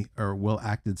movie or well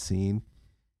acted scene.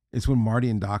 It's when Marty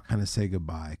and Doc kind of say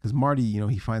goodbye, because Marty, you know,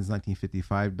 he finds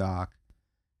 1955 Doc,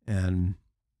 and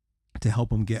to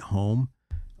help him get home.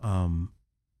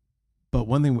 But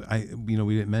one thing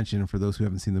we didn't mention, for those who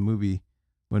haven't seen the movie,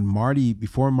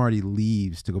 before Marty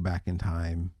leaves to go back in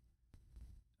time,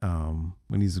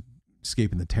 when he's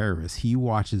escaping the terrorists, he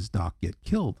watches Doc get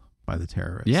killed by the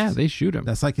terrorists. Yeah, they shoot him.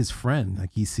 That's like his friend.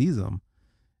 Like, he sees him,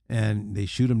 and they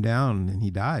shoot him down, and he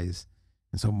dies.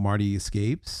 And so Marty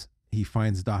escapes. He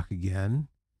finds Doc again,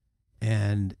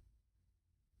 and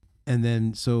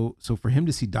then so for him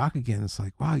to see Doc again, it's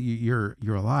like, wow, you're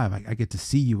alive. I get to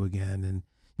see you again. And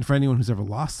for anyone who's ever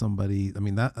lost somebody, I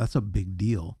mean, that's a big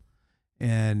deal.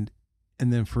 And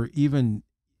then for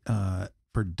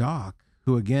Doc,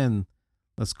 who, again,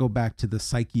 let's go back to the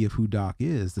psyche of who Doc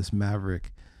is, this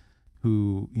maverick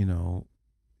who, you know,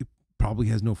 probably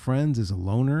has no friends, is a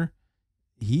loner.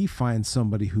 He finds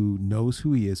somebody who knows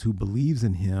who he is, who believes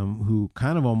in him, who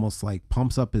kind of almost like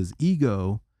pumps up his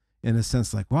ego in a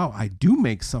sense, like, wow, I do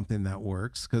make something that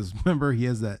works. Because remember, he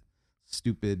has that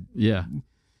stupid,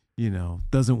 you know,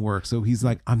 doesn't work. So he's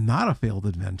like, I'm not a failed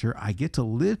inventor. I get to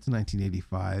live to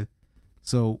 1985.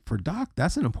 So for Doc,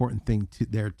 that's an important thing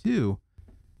there too.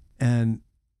 And,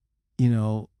 you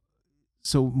know,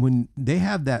 so when they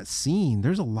have that scene,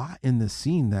 there's a lot in the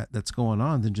scene that's going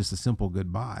on than just a simple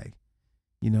goodbye.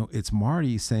 You know, it's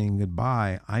Marty saying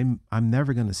goodbye. I'm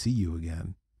never going to see you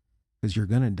again because you're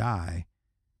going to die.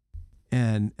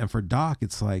 And for Doc,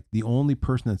 it's like, the only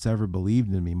person that's ever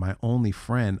believed in me, my only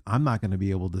friend, I'm not going to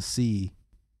be able to see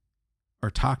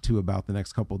or talk to about the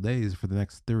next couple of days for the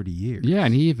next 30 years. Yeah,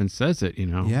 and he even says it, you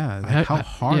know. Yeah, like how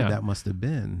hard that must have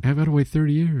been. I've got to wait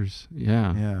 30 years.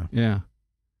 Yeah. Yeah. Yeah.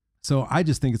 So I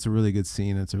just think it's a really good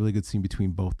scene. It's a really good scene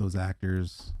between both those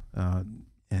actors.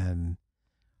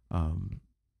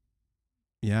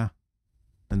 Yeah.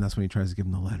 And that's when he tries to give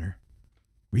him the letter.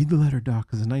 Read the letter, Doc,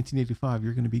 because in 1985,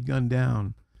 you're going to be gunned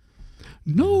down.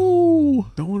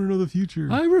 No! Don't want to know the future.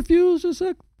 I refuse to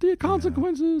accept the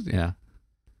consequences. Yeah.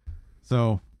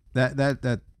 So that's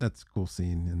a cool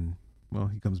scene. And, well,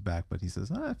 he comes back, but he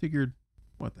says, I figured,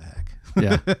 what the heck?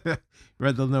 Yeah.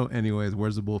 Read the note anyways.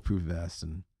 Where's the bulletproof vest?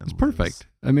 And it's perfect.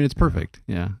 I mean, it's perfect.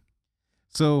 Yeah.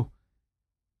 So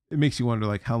it makes you wonder,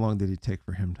 like, how long did it take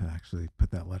for him to actually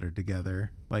put that letter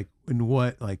together? Like, in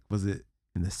what, like, was it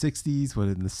in the 60s? Was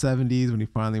it in the 70s when he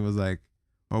finally was like,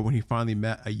 or when he finally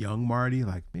met a young Marty,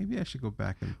 like, maybe I should go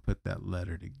back and put that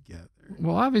letter together?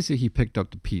 Well, obviously he picked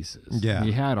up the pieces. Yeah.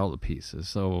 He had all the pieces.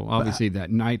 So obviously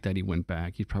that night that he went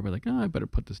back, he's probably like, I better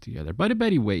put this together. But I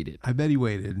bet he waited.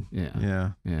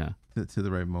 Yeah. Yeah. To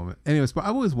the right moment. Anyways, but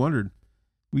I've always wondered,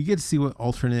 we get to see what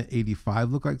alternate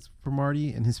 85 looked like for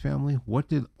Marty and his family. What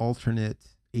did alternate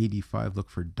 85 look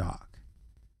for Doc?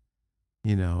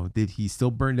 You know, did he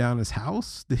still burn down his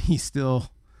house? Did he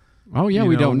still... Oh, yeah,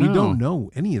 we don't know. We don't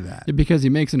know any of that. Because he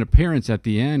makes an appearance at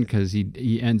the end because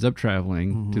he ends up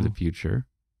traveling to the future,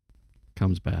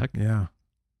 comes back. Yeah.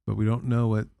 But we don't know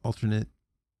what alternate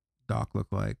Doc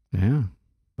looked like. Yeah.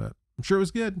 But I'm sure it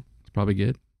was good. It's probably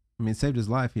good. I mean, it saved his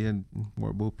life. He had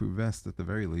more bulletproof vest at the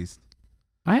very least.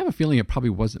 I have a feeling it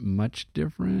probably wasn't much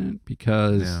different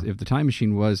because if the time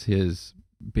machine was his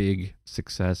big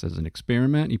success as an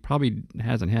experiment, he probably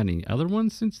hasn't had any other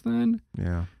ones since then.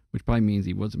 Yeah. Which probably means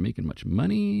he wasn't making much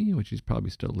money, which he's probably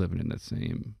still living in that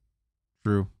same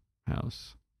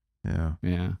house. Yeah.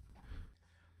 Yeah.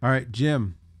 All right,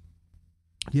 Jim,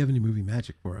 do you have any movie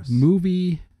magic for us?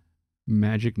 Movie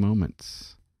magic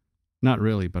moments. Not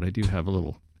really, but I do have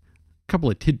a couple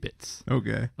of tidbits.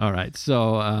 Okay. All right.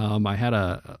 So I had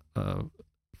a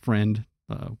friend,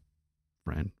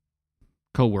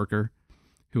 co-worker,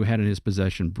 who had in his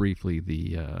possession briefly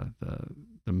the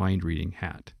mind reading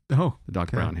hat. Oh, the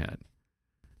Doc Brown hat.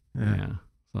 Yeah.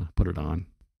 So I put it on.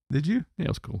 Did you? Yeah, it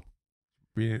was cool.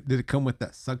 Did it come with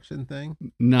that suction thing?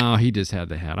 No, he just had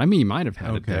the hat. I mean, he might have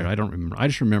had it there. I don't remember. I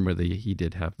just remember he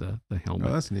did have the helmet.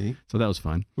 Oh, that's neat. So that was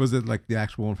fun. Was it like the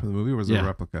actual one from the movie, or was it a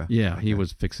replica? Yeah, he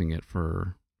was fixing it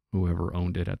for whoever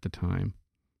owned it at the time.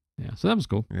 Yeah, so that was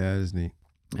cool. Yeah, it is neat.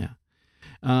 Yeah.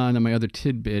 And then my other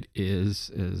tidbit is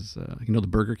the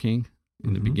Burger King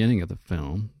in the beginning of the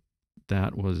film.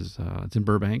 That was it's in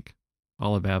Burbank,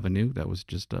 Olive Avenue. That was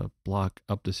just a block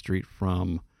up the street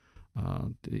from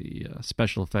the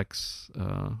special effects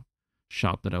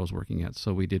shop that I was working at.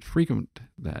 So we did frequent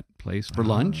that place for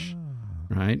lunch.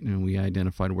 right? And we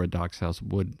identified where Doc's house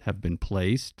would have been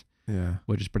placed, Yeah.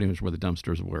 which is pretty much where the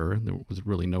dumpsters were. There was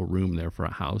really no room there for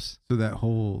a house. So that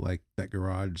whole, like, that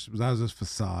garage, that was just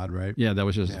facade, right? Yeah, that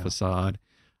was just Yeah. a facade.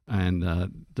 And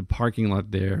the parking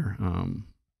lot there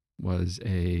was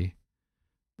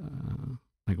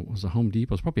like it was a Home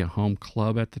Depot. It was probably a Home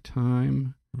Club at the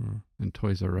time, and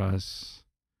Toys R Us.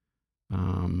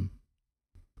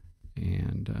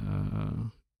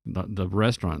 The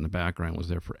restaurant in the background was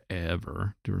there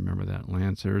forever. Do you remember that?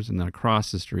 Lancers. And then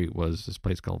across the street was this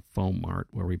place called Foam Mart,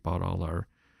 where we bought all our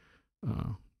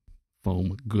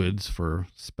foam goods for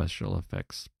special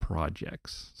effects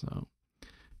projects. So,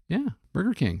 yeah,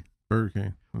 Burger King. Burger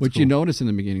King. That's Which cool. you notice in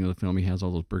the beginning of the film, he has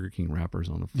all those Burger King wrappers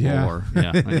on the Yeah. floor.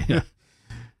 Yeah.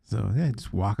 So, yeah,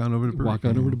 just walk on over to Burger Walk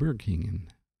King. out over to Burger King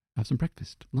and have some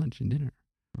breakfast, lunch, and dinner.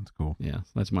 That's cool. Yeah,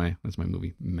 so that's my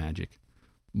movie magic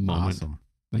moment. Awesome.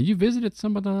 Now, you visited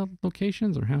some of the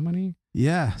locations, or how many?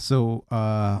 Yeah. So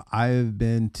I've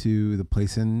been to the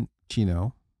place in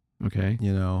Chino, Okay.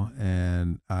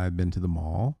 and I've been to the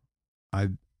mall.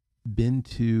 I've been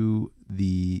to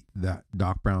the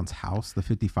Doc Brown's house, the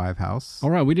 55 house. All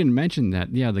right, we didn't mention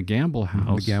that. Yeah, the Gamble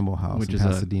House. The Gamble House which in is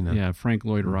Pasadena. Frank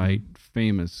Lloyd Wright,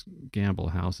 famous Gamble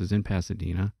House, is in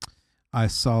Pasadena. I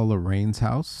saw Lorraine's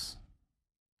house.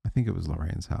 I think it was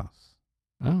Lorraine's house.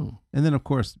 Oh, And then, of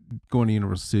course, going to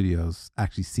Universal Studios,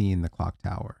 actually seeing the clock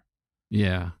tower.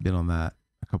 yeah. Been on that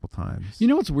a couple times. You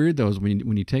know what's weird though is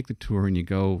when you take the tour and you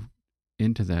go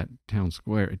into that town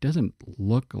square, it doesn't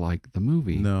look like the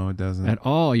movie No, it doesn't. at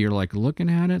all. You're like looking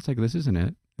at it, it's like this isn't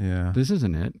it. Yeah. This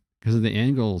isn't it, because of the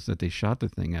angles that they shot the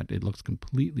thing at. It looks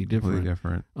completely different, Completely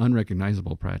different.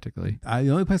 unrecognizable practically. The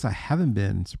only place I haven't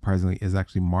been, surprisingly, is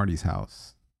actually Marty's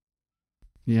house.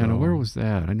 Yeah. Now, So, where was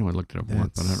that? I know I looked it up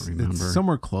once, but I don't remember. It's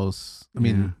somewhere close. I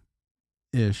mean,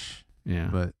 ish, yeah.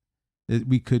 but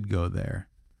we could go there.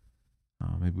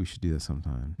 Maybe we should do that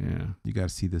sometime. Yeah. You got to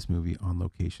see this movie on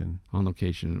location. On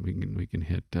location, we can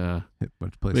hit Hit a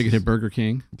bunch of places. we can hit Burger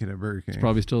King. Get a Burger King. It's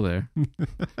probably still there.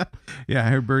 Yeah, I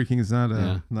heard Burger King is not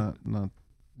Yeah. not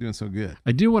doing so good.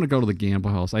 I do want to go to the Gamble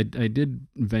House. I did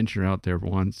venture out there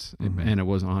once, Mhm. and it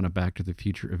was on a Back to the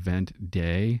Future event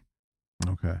day.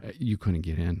 Okay. You couldn't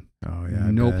get in. Oh yeah.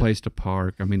 I No bet. place to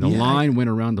park. I mean, the Yeah, line went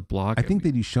around the block. I think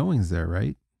they do showings there,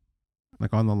 right?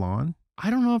 Like on the lawn. I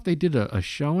don't know if they did a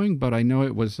showing, but I know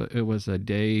it was a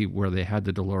day where they had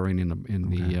the DeLorean in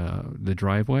the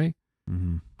driveway.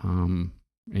 Mm-hmm. And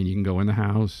you can go in the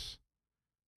house.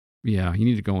 Yeah, you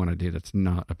need to go on a day that's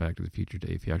not a Back to the Future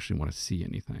day if you actually want to see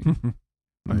anything.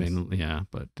 I mean, yeah,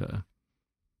 but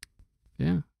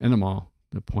yeah, and the mall,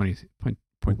 the Puente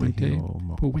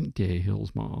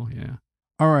Hills Mall. Yeah.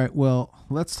 All right. Well,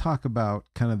 let's talk about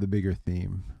kind of the bigger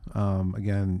theme.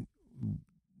 Again,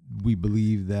 we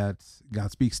believe that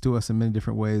God speaks to us in many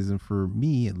different ways, and for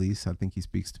me, at least, I think He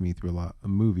speaks to me through a lot of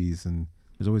movies, and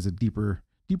there's always a deeper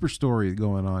story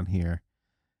going on here.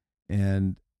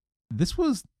 And this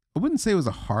was, I wouldn't say it was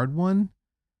a hard one.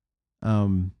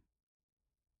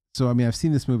 So I mean, I've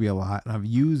seen this movie a lot, and I've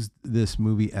used this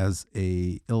movie as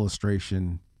a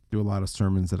illustration through a lot of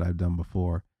sermons that I've done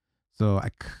before. So I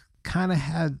kind of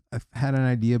had an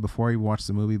idea before I watched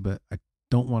the movie, but I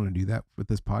don't want to do that with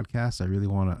this podcast. I really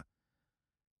want to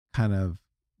kind of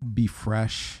be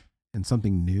fresh and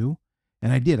something new.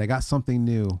 And I did. I got something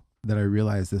new that I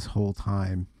realized this whole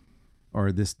time,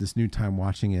 or this new time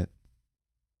watching it.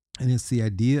 And it's the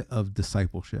idea of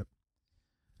discipleship.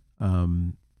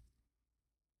 And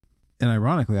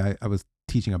ironically, I was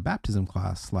teaching a baptism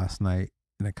class last night,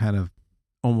 and I kind of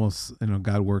almost,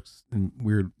 God works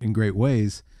in great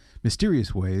ways,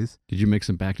 mysterious ways. Did you make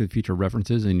some Back to the Future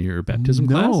references in your baptism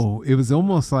class? No, it was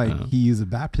almost like Oh. he used a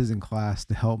baptism class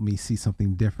to help me see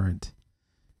something different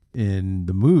in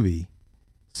the movie.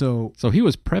 So So he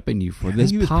was prepping you for I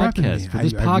this think he was prepping me. podcast, for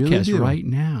this I really podcast do. right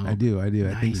now. I do. I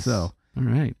think Nice. so. All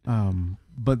right.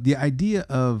 But the idea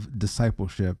of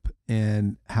discipleship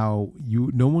and how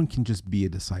no one can just be a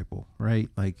disciple, right?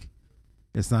 Like,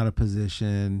 it's not a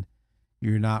position.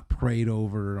 You're not prayed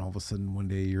over, and all of a sudden one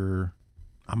day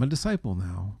I'm a disciple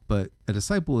now. But a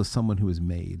disciple is someone who is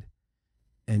made,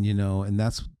 and and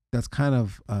that's kind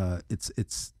of it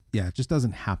just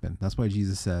doesn't happen. That's why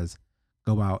Jesus says,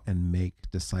 "Go out and make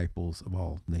disciples of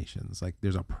all nations." Like,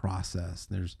 there's a process.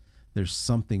 There's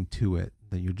something to it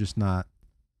that you're just not.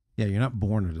 Yeah, you're not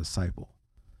born a disciple.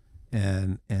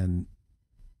 And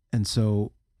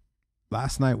so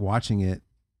last night watching it,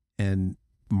 and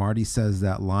Marty says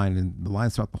that line, and the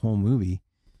lines throughout the whole movie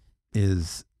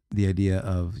is the idea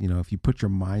of, if you put your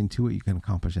mind to it, you can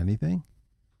accomplish anything,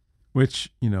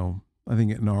 which, I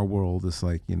think in our world is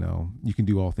like, you can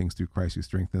do all things through Christ who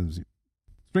strengthens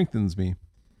strengthens me.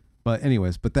 But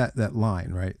anyways, but that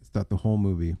line, right? It's not the whole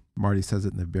movie. Marty says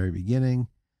it in the very beginning,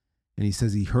 and he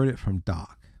says he heard it from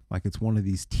Doc. Like it's one of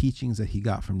these teachings that he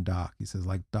got from Doc. He says,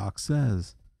 like Doc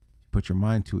says, put your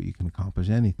mind to it, you can accomplish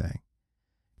anything.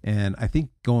 And I think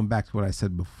going back to what I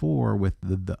said before with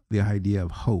the idea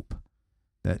of hope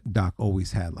that Doc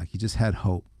always had, like he just had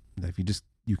hope that if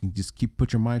you can just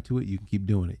put your mind to it, you can keep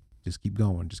doing it. Just keep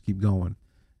going,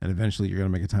 and eventually you're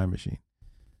going to make a time machine.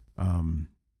 And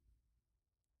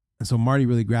so Marty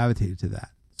really gravitated to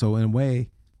that. So in a way,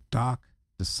 Doc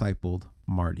discipled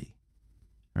Marty,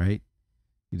 right?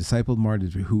 He discipled Marty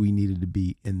to who he needed to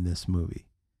be in this movie.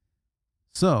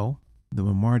 So then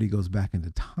when Marty goes back into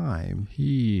time,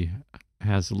 he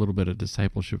has a little bit of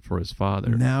discipleship for his father.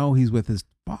 Now he's with his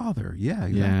father. Yeah,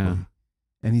 exactly. Yeah.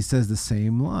 And he says the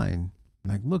same line.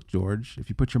 Like, look, George, if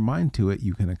you put your mind to it,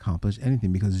 you can accomplish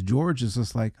anything. Because George is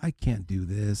just like, I can't do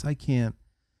this. I can't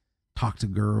talk to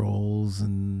girls.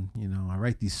 And, I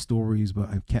write these stories, but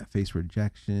I can't face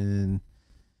rejection.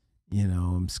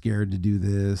 I'm scared to do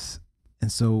this.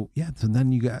 And so, so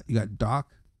then you got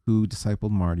Doc, who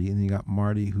discipled Marty, and you got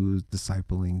Marty who's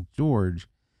discipling George.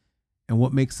 And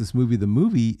what makes this movie the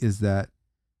movie is that,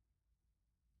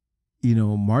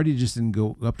 Marty just didn't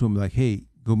go up to him like, hey,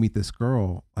 go meet this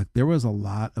girl. Like there was a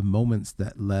lot of moments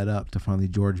that led up to finally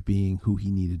George being who he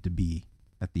needed to be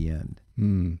at the end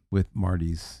with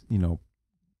Marty's,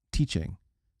 teaching.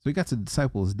 So he got to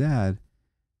disciple his dad.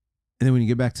 And then when you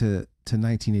get back to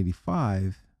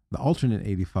 1985, the alternate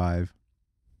 85,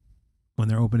 when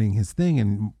they're opening his thing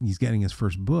and he's getting his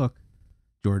first book,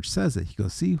 George says it. He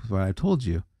goes, see what I told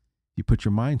you. If you put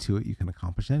your mind to it, you can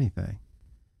accomplish anything.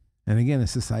 And again,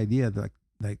 it's this idea that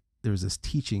like there's this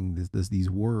teaching, there's these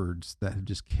words that have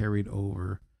just carried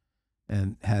over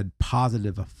and had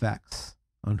positive effects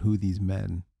on who these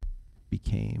men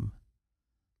became.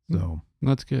 So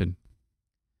that's good.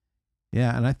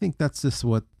 Yeah. And I think that's just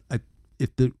what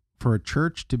for a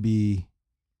church to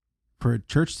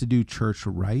do church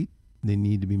right, they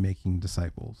need to be making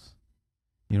disciples.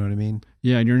 You know what I mean?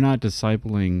 Yeah. And you're not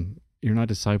discipling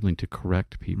to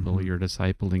correct people. Mm-hmm. You're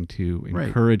discipling to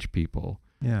encourage people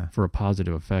for a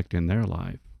positive effect in their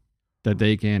life that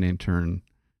they can in turn,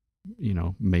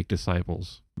 make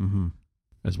disciples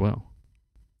as well.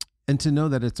 And to know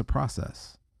that it's a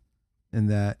process and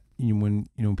that when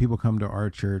people come to our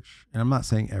church, and I'm not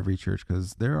saying every church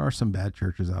because there are some bad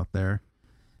churches out there.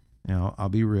 I'll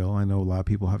be real. I know a lot of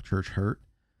people have church hurt,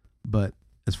 but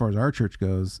as far as our church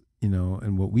goes,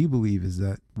 and what we believe is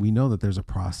that we know that there's a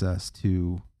process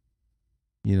to,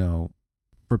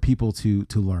 for people to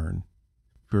learn,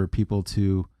 for people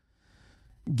to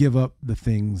give up the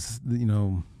things,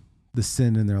 the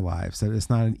sin in their lives, that it's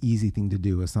not an easy thing to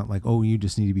do. It's not like, oh, you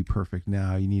just need to be perfect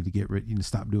now. You need to you need to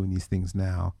stop doing these things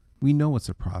now. We know it's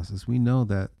a process. We know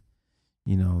that,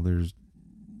 there's,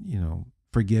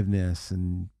 forgiveness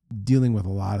and dealing with a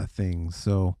lot of things.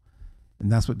 So,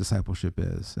 and that's what discipleship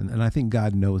is. And I think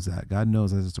God knows that. God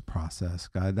knows that it's a process.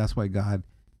 That's why God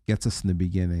gets us in the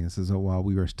beginning and says, oh, while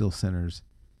we were still sinners,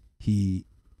 he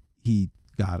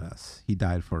got us. He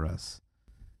died for us.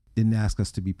 Didn't ask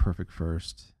us to be perfect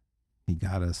first. He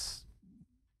got us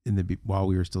while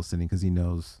we were still sinning because he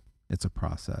knows it's a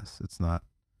process. It's not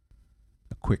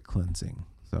a quick cleansing.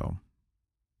 So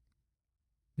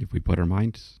if we put our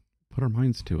minds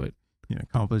to it,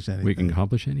 accomplish anything. We can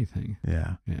accomplish anything.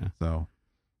 Yeah. Yeah. So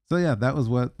yeah, that was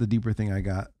what the deeper thing I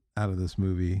got out of this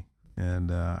movie.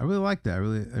 And I really liked it. I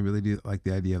really do like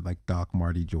the idea of like Doc,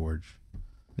 Marty, George.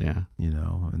 Yeah.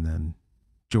 And then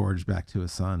George back to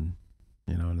his son,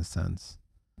 in a sense.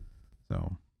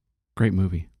 So great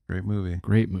movie. Great movie.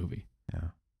 Great movie. Yeah.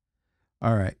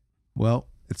 All right. Well,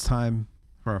 it's time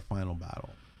for our final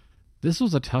battle. This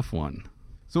was a tough one.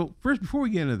 So first, before we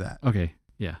get into that. Okay.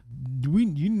 Yeah. Do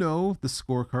you know the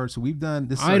scorecard? So we've done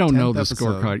this. I don't know the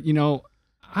scorecard.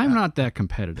 I'm not that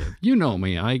competitive. You know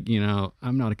me. I'm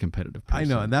not a competitive person. I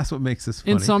know, and that's what makes this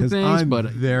funny. In some things,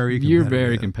 but you're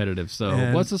very competitive.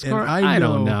 So what's the score? I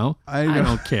don't know. I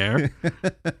don't care.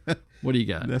 What do you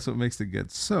got? That's what makes it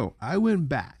good. So I went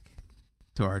back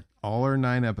to all our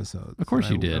 9 episodes. Of course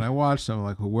you did. And I watched them. I'm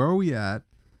like, well, where are we at?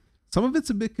 Some of it's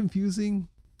a bit confusing.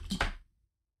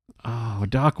 Oh,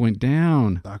 Doc went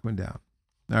down. All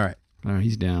right. Oh,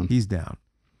 he's down. He's down.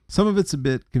 Some of it's a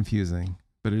bit confusing,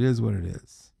 but it is what it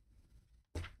is.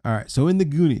 All right. So in the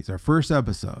Goonies, our first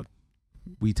episode,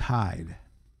 we tied.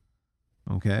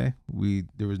 Okay.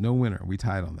 There was no winner. We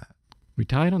tied on that. We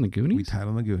tied on the Goonies? We tied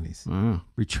on the Goonies. Wow.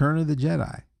 Return of the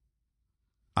Jedi.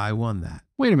 I won that.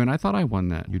 Wait a minute. I thought I won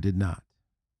that. You did not.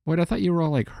 Wait, I thought you were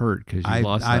all like hurt because you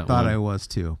lost that I thought one. I was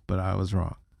too, but I was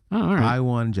wrong. Oh, all right. I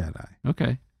won Jedi.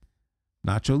 Okay.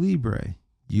 Nacho Libre,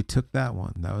 you took that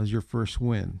one. That was your first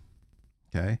win.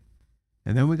 Okay.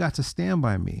 And then we got to Stand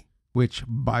By Me, which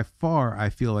by far I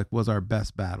feel like was our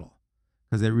best battle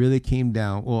because it really came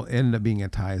down. Well, it ended up being a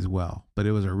tie as well, but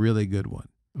it was a really good one.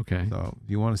 Okay. So if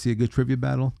you want to see a good trivia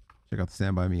battle, check out the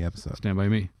Stand By Me episode. Stand By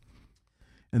Me.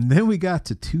 And then we got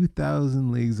to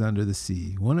 2,000 Leagues Under the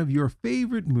Sea, one of your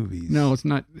favorite movies. No, it's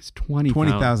not. It's 20,000.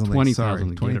 20,000 Leagues. 20,000 Sorry,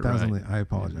 Leagues. 20,000 Leagues. I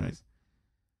apologize.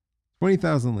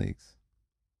 20,000 Leagues.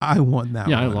 I won that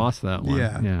one. Yeah, I lost that one.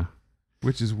 Yeah. Yeah.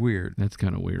 Which is weird. That's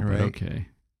kind of weird, Right. but okay.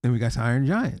 Then we got to Iron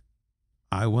Giant.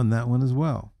 I won that one as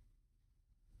well.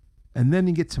 And then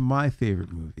you get to my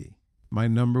favorite movie, my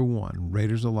number one,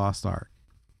 Raiders of the Lost Ark.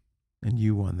 And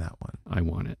you won that one. I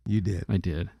won it. You did. I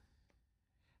did.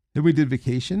 Then we did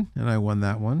Vacation, and I won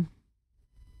that one.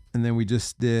 And then we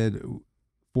just did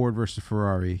Ford versus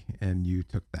Ferrari, and you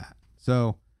took that.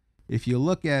 So if you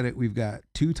look at it, we've got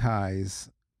 2 ties.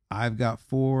 I've got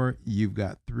 4. You've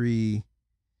got 3.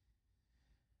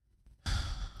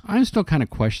 I'm still kind of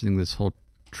questioning this whole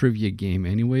trivia game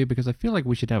anyway, because I feel like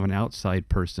we should have an outside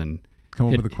person Come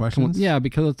up with the questions? Yeah,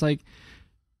 because it's like,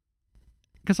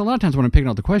 because a lot of times when I'm picking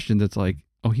out the questions, it's like,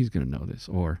 oh, he's going to know this,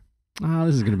 or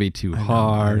this is going to be too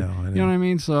hard. I know. You know what I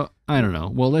mean? So I don't know.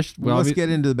 Well, let's get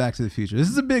into the Back to the Future. This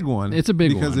is a big one. It's a big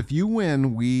because one. if you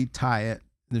win, we tie it.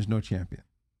 There's no champion.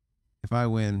 If I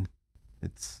win,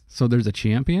 it's so there's a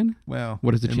champion. well.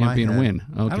 What does the in my champion head- win?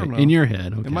 I Okay, don't know. in your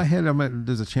head. Okay. In my head,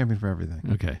 there's a champion for everything.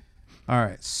 Okay. All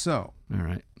right. So, All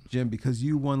right. Jim, because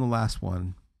you won the last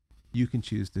one, you can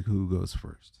choose who goes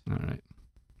first. All right.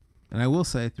 And I will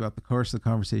say, throughout the course of the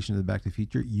conversation of the Back to the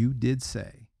Future, you did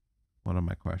say one of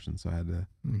my questions. So I had to.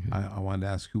 Okay. I wanted to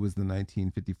ask who was the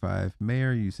 1955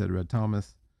 mayor. You said Red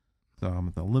Thomas. So I'm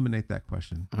going to eliminate that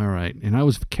question. All right. And I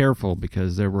was careful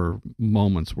because there were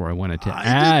moments where I wanted to I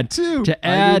add did too.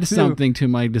 add something to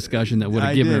my discussion that would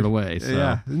have I given did. it away. So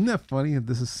Yeah, isn't that funny?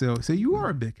 This is so you are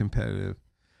a bit competitive.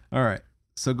 All right,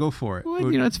 so go for it. well,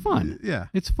 it's fun. Yeah.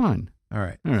 It's fun. All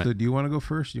right. All right. So do you want to go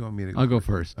first? Or do you want me to go? I'll go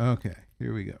first. Okay.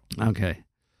 Here we go. Okay.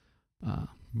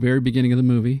 Very beginning of the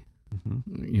movie,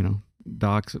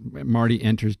 Mm-hmm. Marty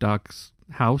enters Doc's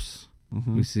house.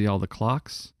 Mm-hmm. We see all the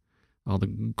clocks, all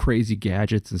the crazy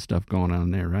gadgets and stuff going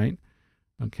on there, right?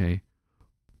 Okay.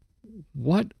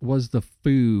 What was the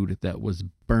food that was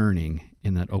burning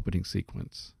in that opening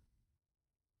sequence?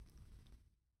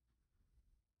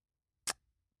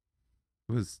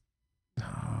 It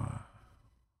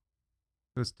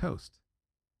was toast.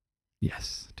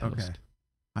 Yes, toast. Okay.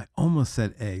 I almost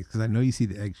said eggs because I know you see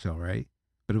the eggshell, right?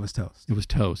 But it was toast. It was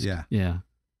toast. Yeah. Yeah.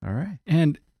 All right.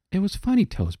 And it was funny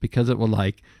toast because it would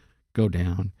like go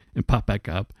down and pop back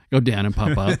up, go down and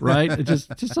pop up, right? It just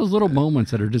those little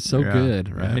moments that are just so Yeah,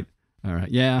 good, right? All right.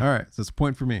 Yeah. All right. So it's a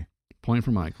point for me. Point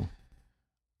for Michael.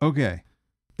 Okay.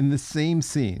 In the same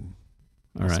scene,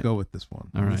 All let's right. go with this one.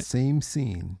 All In right. the same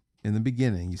scene, in the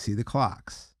beginning, you see the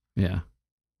clocks. Yeah.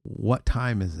 What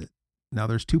time is it? Now,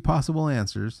 there's 2 possible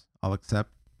answers. I'll accept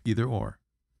either or.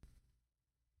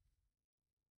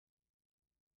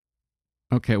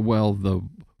 Okay. Well, the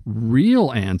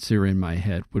real answer in my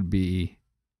head would be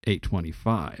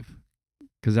 8:25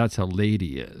 because that's how late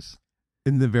he is.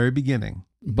 In the very beginning,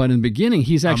 But in the beginning,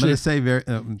 he's I'm actually going to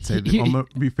say I'm going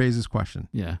to rephrase this question.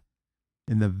 yeah.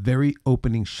 In the very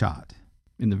opening shot,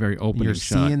 In the very opening you're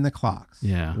shot. seeing the clocks.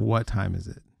 Yeah. What time is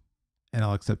it? And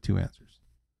I'll accept 2 answers.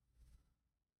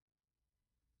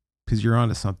 Because you're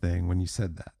onto something when you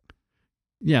said that.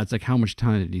 Yeah, it's like how much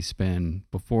time did he spend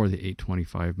before the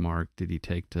 8:25 mark did he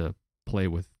take to play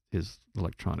with his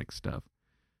electronic stuff?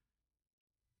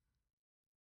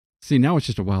 See, now it's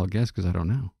just a wild guess because I don't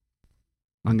know.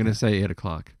 I'm going to say 8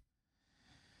 o'clock.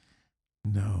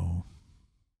 No.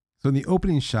 So in the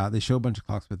opening shot, they show a bunch of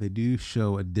clocks, but they do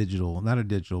show not a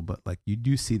digital, but like you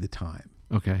do see the time.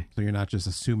 Okay. So you're not just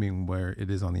assuming where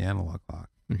it is on the analog clock.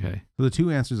 Okay. So the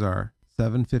 2 answers are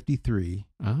 7:53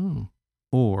 Oh.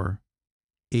 or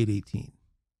 8:18.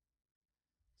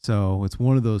 So it's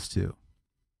one of those 2.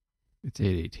 It's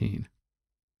 8:18.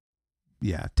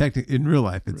 Yeah, technically in real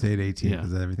life it's 8:18 Yeah.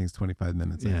 because everything's 25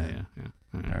 minutes Yeah, ahead. yeah.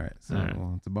 All right. So All right.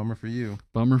 Well, it's a bummer for you.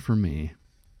 Bummer for me.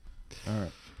 All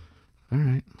right. All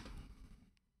right.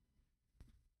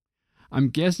 I'm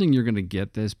guessing you're going to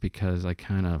get this because I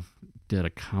kind of did a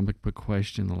comic book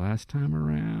question the last time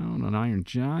around on Iron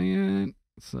Giant.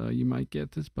 So you might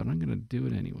get this, but I'm going to do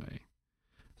it anyway.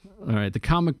 All right. The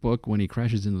comic book, when he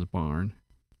crashes into the barn,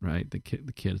 right? The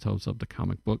kid holds up the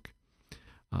comic book.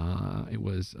 It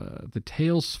was the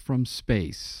Tales from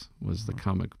Space was the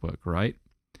comic book, right?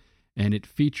 And it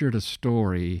featured a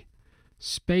story,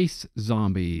 Space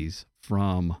Zombies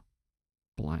from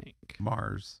blank.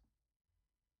 Mars.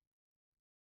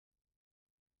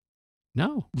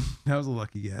 No, That was a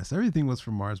lucky guess. Everything was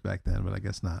from Mars back then, but I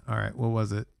guess not. All right, what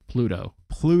was it? Pluto.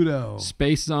 Pluto.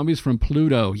 Space zombies from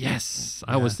Pluto. Yes,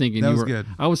 I was thinking that you was were. good.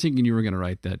 I was thinking you were going to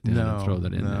write that down No, and throw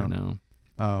that in no. there.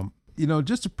 No. You know,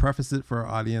 just to preface it for our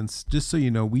audience, just so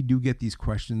you know, we do get these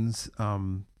questions.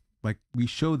 Like we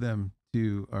show them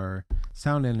to our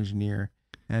sound engineer,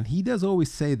 and he does always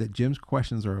say that Jim's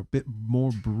questions are a bit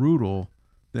more brutal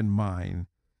than mine.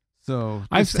 So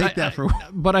just take that for.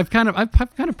 But I've kind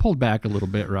of pulled back a little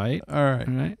bit, right? All right.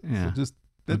 All right. Yeah. So just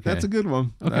that, Okay. that's a good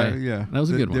one. Okay. Yeah. That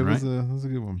was a good one, right? That was a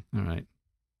good one. All right.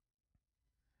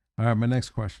 All right. My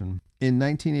next question. In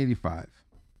 1985,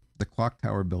 the Clock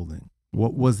Tower building.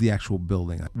 What was the actual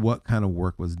building? What kind of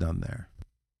work was done there?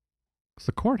 It's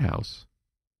the courthouse.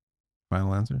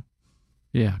 Final answer.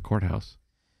 Yeah, courthouse.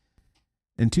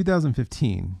 In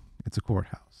 2015, it's a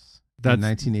courthouse. That's In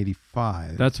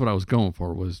 1985, That's what I was going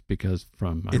for. Was because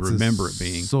I it's remember a it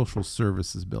being. social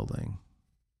services building.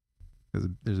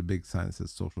 There's a big sign that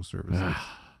says social services.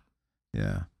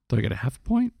 Yeah. Do I get a half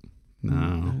point?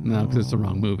 No, because it's the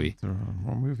wrong movie. It's the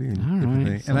wrong movie. And, All different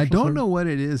right. thing. And I Social don't know what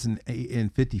it is in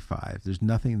 55. There's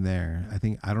nothing there.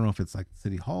 I don't know if it's like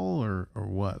City Hall or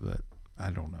what, but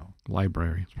I don't know.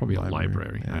 Library. It's probably a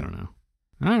library. Yeah. I don't know.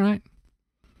 All right.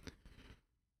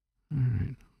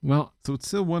 Well, So it's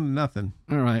still 1-0.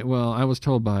 all right. Well, I was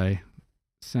told by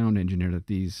sound engineer that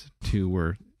these two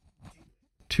were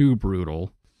too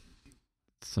brutal.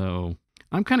 So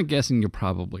I'm kind of guessing you'll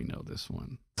probably know this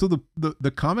one. So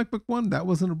the comic book one, that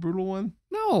wasn't a brutal one?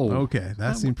 No. Okay.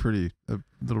 That seemed pretty a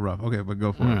little rough. Okay, but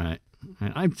go for All it. right.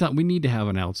 I thought we need to have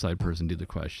an outside person do the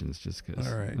questions just because.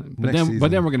 All right. But Next then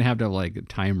season. we're gonna have to have like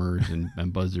timers and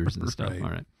buzzers and stuff. Right. All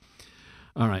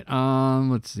right. All right.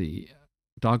 Let's see.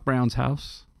 Doc Brown's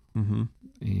house, Mm-hmm.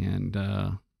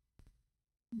 and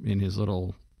in his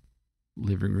little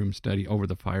living room study over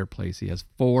the fireplace, he has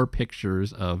 4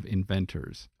 pictures of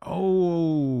inventors.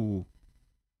 Oh,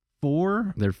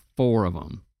 4? There are 4 of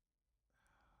them.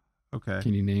 Okay.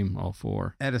 Can you name all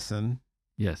 4? Edison,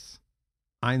 Yes.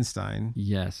 Einstein,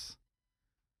 Yes.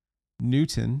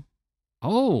 Newton.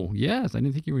 Oh, yes. I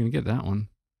didn't think you were gonna get that one.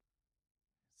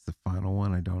 It's the final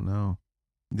one. I don't know.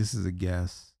 This is a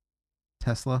guess.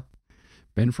 Tesla.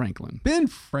 Ben Franklin. Ben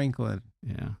Franklin.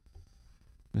 Yeah.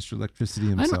 Mr. Electricity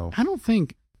himself. I don't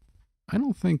think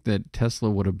that Tesla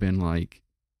would have been like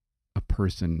a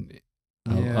person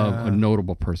of Yeah. a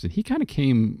notable person. He kind of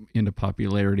came into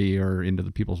popularity or into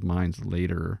the people's minds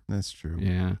later. That's true.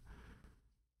 Yeah.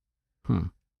 Huh.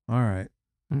 All right.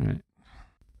 All right.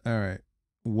 All right.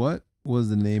 What was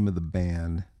the name of the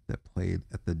band that played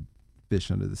at the Fish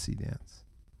Under the Sea dance?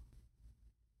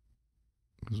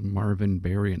 It was Marvin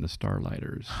Berry and the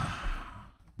Starlighters.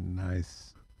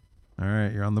 Nice. All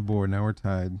right. You're on the board. Now we're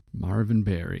tied. Marvin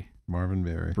Berry, Marvin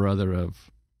Berry. brother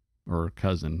of or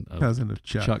cousin of Cousin of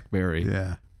Chuck. Berry.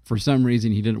 Yeah. For some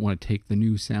reason, he didn't want to take the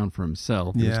new sound for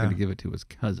himself. He was Yeah. going to give it to his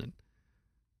cousin.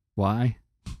 Why?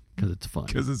 Because it's funny.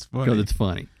 Because it's funny. Because it's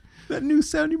funny. That new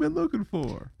sound you've been looking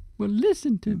for. Well,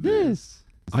 listen to this.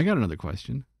 I got another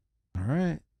question. All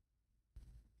right.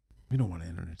 We don't want to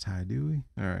enter a tie, do we?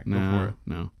 All right. Go for No, it.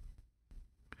 no.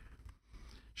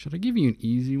 Should I give you an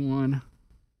easy one?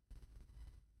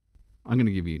 I'm going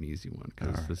to give you an easy one because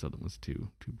All right. this other one's too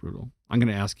brutal. I'm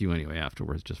going to ask you anyway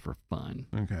afterwards just for fun.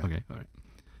 Okay. Okay, all right.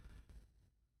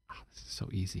 Oh, this is so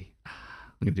easy. I'm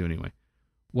going to do it anyway.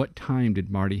 What time did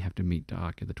Marty have to meet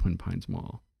Doc at the Twin Pines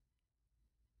Mall?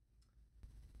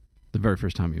 The very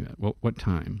first time you met. What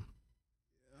time?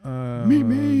 Meet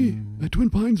me at Twin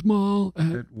Pines Mall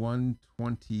At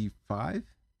 1:25? Is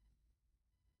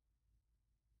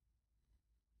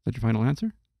that your final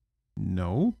answer?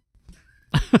 No.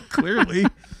 Clearly.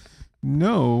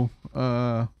 No.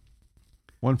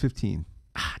 1:15.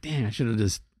 Ah, dang, I should have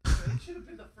just. That should have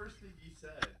been the first thing he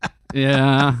said.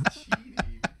 Yeah. Cheating.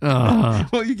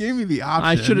 Well, you gave me the option.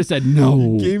 I should have said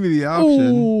no. You gave me the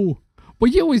option. Oh. Well,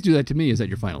 you always do that to me. Is that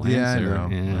your final Yeah, I answer? know.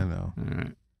 Yeah. I know. All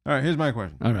right. All right, here's my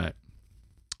question. All right.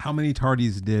 How many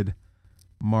tardies did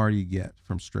Marty get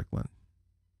from Strickland?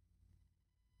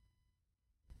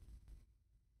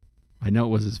 I know it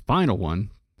was his final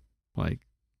one. Like,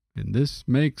 and this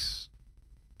makes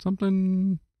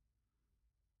something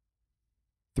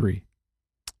 3.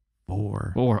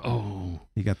 4. 4. Oh.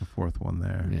 He got the 4th one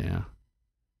there. Yeah.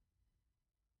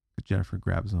 Jennifer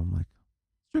grabs him like,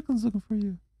 Strickland's looking for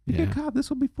you. You Yeah. get caught. This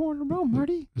will be 4 in a row,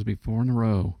 Marty. This will be 4 in a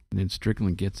row. And then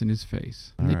Strickland gets in his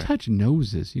face. And All they right. touch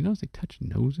noses. You notice they touch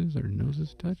noses or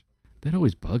noses touch? That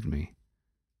always bugged me.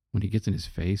 When he gets in his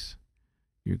face.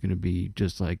 You're going to be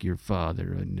just like your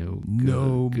father, a no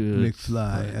McFly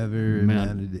good ever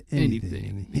amounted to anything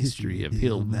in the history of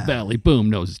Hill Valley. Boom,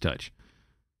 noses touch.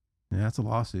 Yeah, that's a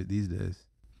lawsuit these days.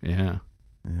 Yeah,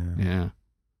 Yeah. yeah.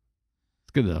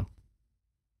 It's good though.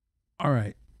 All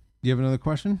right. Do you have another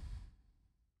question?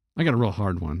 I got a real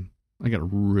hard one. I got a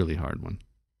really hard one.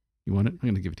 You want it? I'm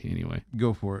going to give it to you anyway.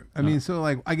 Go for it. I mean, so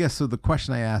like, I guess so. The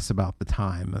question I asked about the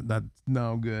time, that's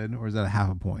no good, or is that a half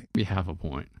a point? Be half a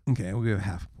point. Okay, we'll give it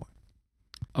half a point.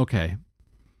 Okay.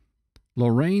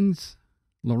 Lorraine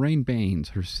Baines,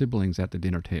 her siblings at the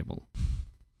dinner table.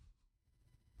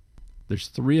 There's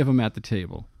 3 of them at the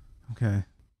table. Okay.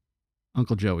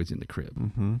 Uncle Joey's in the crib,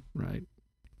 Mm-hmm. right?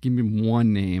 Give me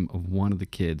one name of one of the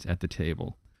kids at the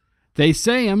table. They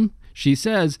say him. She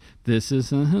says, this is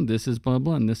blah,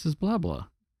 blah, and this is blah, blah.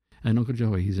 And Uncle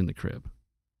Joey, he's in the crib.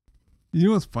 You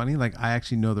know what's funny? Like, I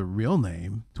actually know the real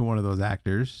name to one of those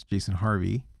actors, Jason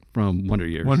Harvey. From Wonder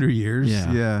Years. Wonder Years.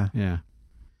 Yeah. Yeah.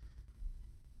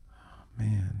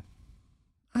 Man.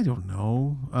 I don't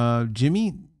know.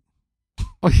 Jimmy?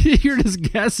 Oh, you're just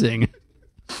guessing.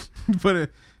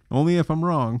 But only if I'm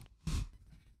wrong.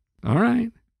 All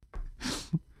right.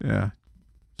 Yeah.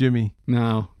 Jimmy.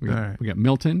 No. We got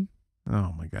Milton.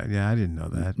 Oh, my God. Yeah, I didn't know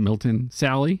that. Milton.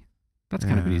 Sally. That's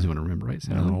kind of an Yeah. easy one to remember, right?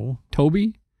 Sally. No.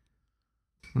 Toby.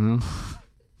 Well,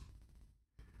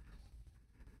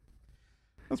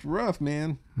 That's rough,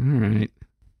 man. all right.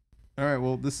 All right.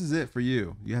 Well, this is it for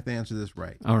you. You have to answer this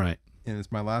right. All right. And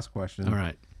it's my last question. All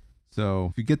right. So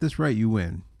if you get this right, you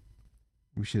win.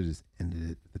 We should have just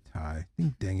ended it with a tie.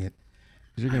 Dang it.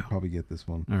 Because you're going to probably get this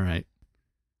one. All right.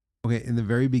 Okay. In the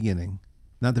very beginning,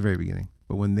 not the very beginning,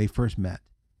 but when they first met,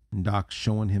 and Doc's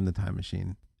showing him the time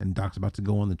machine, and Doc's about to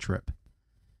go on the trip,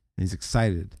 and he's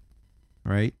excited,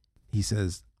 right? He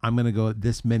says, I'm going to go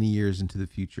this many years into the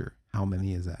future. How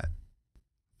many is that?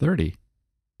 30.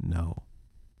 No.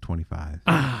 25.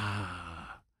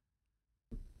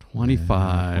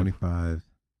 25. 25.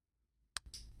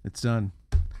 It's done.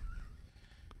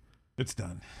 It's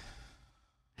done.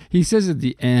 He says at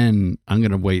the end, I'm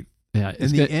going to wait. Yeah,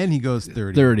 In the end, he goes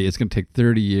 30. 30. It's going to take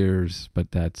 30 years, but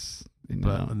that's,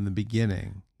 But in the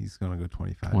beginning, he's going to go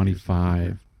 25.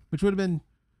 25. Which would have been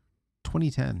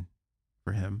 2010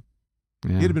 for him.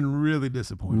 Yeah. He'd have been really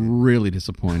disappointed. Really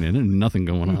disappointed. And nothing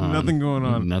going on. Nothing going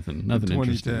on. Nothing 2010.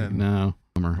 interesting. No.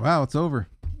 Bummer. Wow, it's over.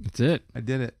 That's it. I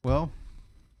did it. Well,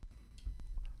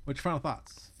 what's your final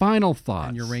thoughts? Final thoughts.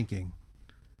 And your ranking.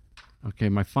 Okay,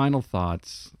 my final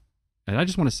thoughts. And I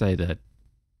just want to say that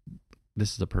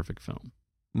this is a perfect film.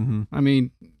 Mm-hmm. I mean,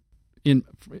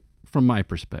 from my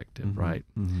perspective, right?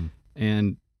 Mm-hmm.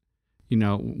 And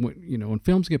when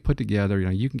films get put together,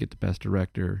 you can get the best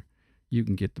director, you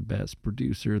can get the best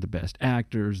producer, the best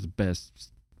actors, the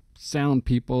best sound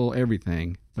people,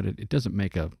 everything, but it doesn't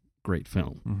make a great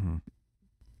film. Mm-hmm.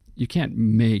 You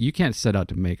can't set out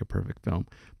to make a perfect film,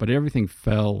 but everything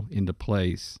fell into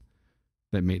place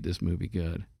that made this movie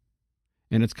good.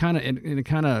 And it's kind of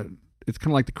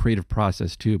like the creative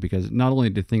process too, because not only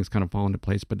did things kind of fall into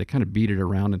place, but they kind of beat it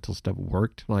around until stuff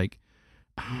worked. Like,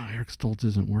 Eric Stoltz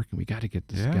isn't working. We got to get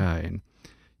this guy. And,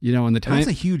 in the time. That's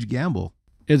a huge gamble.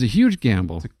 It's a huge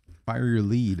gamble. To fire your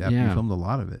lead after you filmed a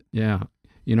lot of it. Yeah.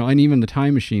 And even the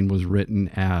Time Machine was written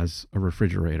as a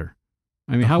refrigerator.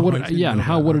 I mean, how would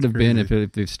it have been if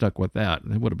they stuck with that?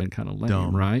 It would have been kind of lame,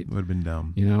 dumb. right? Would have been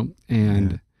dumb.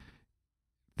 And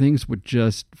things would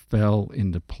just fell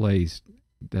into place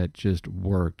that just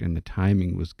worked, and the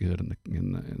timing was good,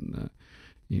 and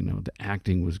the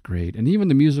acting was great, and even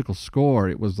the musical score.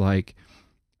 It was like,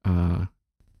 Alan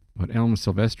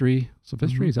Silvestri.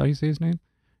 Mm-hmm. Is that how you say his name?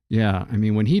 Yeah, I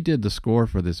mean, when he did the score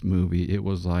for this movie, it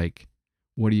was like,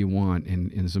 what do you want? And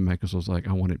Zemeckis was like,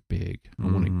 I want it big. I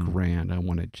want it grand. I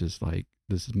want it just like,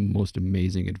 this is the most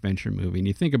amazing adventure movie. And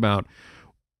you think about,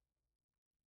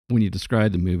 when you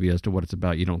describe the movie as to what it's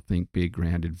about, you don't think big,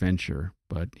 grand adventure,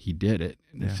 but he did it.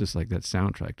 And it's just like that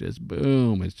soundtrack just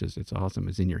boom. It's awesome.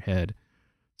 It's in your head.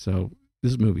 So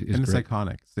this movie is it's great.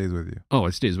 iconic. It stays with you. Oh,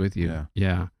 it stays with you.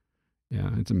 Yeah. Yeah.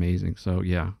 It's amazing. So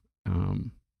yeah.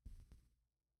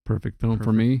 Perfect film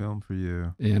for me. Film for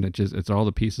you. And it's all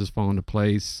the pieces fall into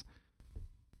place.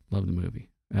 Love the movie.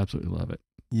 Absolutely love it.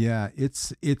 Yeah.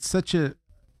 It's such a,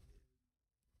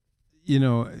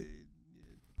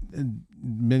 in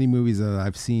many movies that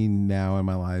I've seen now in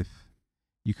my life,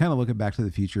 you kind of look at Back to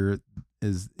the Future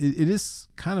as it is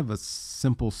kind of a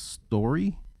simple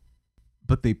story,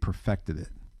 but they perfected it.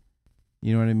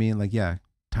 You know what I mean? Like,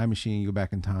 time machine, you go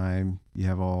back in time, you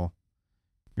have all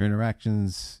your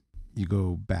interactions, you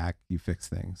go back, you fix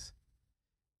things.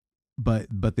 But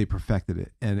they perfected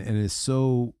it. And it is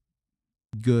so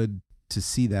good to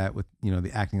see that with, you know,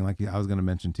 the acting, like I was going to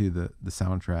mention too, the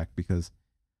soundtrack, because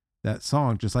that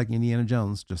song, just like Indiana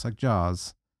Jones, just like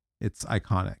Jaws, it's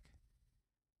iconic.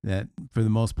 That for the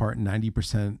most part,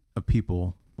 90% of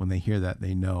people, when they hear that,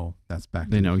 they know that's Back to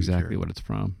the Future. They know exactly what it's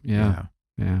from. Yeah.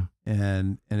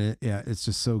 And it's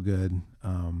just so good.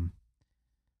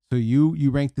 So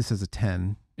you rank this as a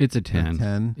 10. It's a 10.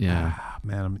 10. Yeah.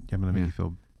 Man, I'm gonna make you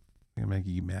feel. I'm gonna make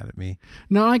you mad at me.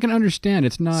 No, I can understand.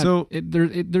 It's not. So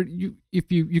you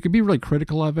could be really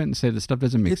critical of it and say the stuff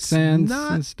doesn't make sense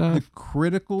not and stuff. The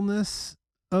criticalness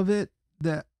of it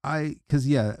because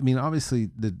I mean, obviously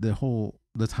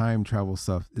the time travel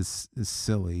stuff is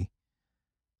silly.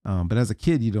 But as a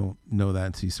kid, you don't know that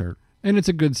until you start. And it's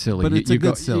a good silly. But it's a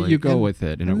good silly. You go with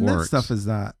it, and it works. That stuff is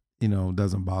not,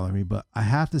 doesn't bother me. But I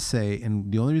have to say,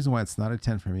 and the only reason why it's not a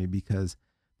 10 for me, because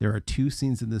there are 2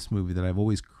 scenes in this movie that I've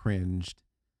always cringed,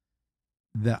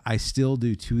 that I still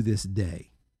do to this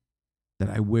day, that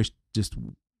I wish just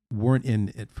weren't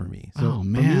in it for me. So for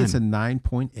me, it's a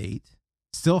 9.8.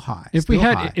 Still high. If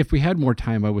we had more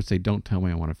time, I would say, don't tell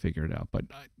me I want to figure it out, but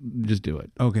just do it.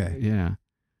 Okay. Yeah.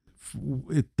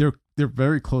 They're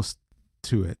very close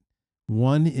to it.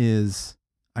 One is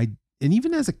and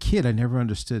even as a kid, I never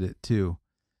understood it too.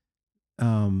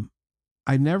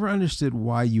 I never understood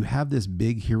why you have this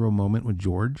big hero moment with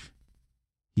George.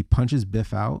 He punches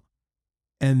Biff out,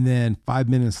 and then 5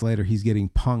 minutes later, he's getting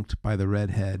punked by the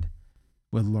redhead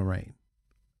with Lorraine.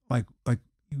 Like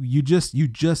you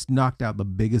just knocked out the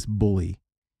biggest bully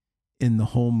in the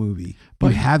whole movie. But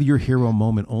you have your hero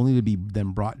moment only to be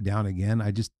then brought down again.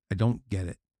 I don't get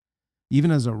it. Even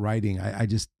as a writing, I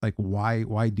just like,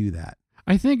 why do that?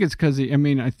 I think it's because,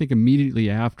 I think immediately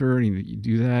after you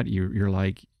do that, you're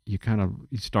like, you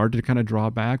start to kind of draw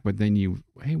back, but then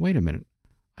hey, wait a minute.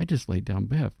 I just laid down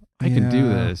Biff. I can do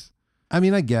this. I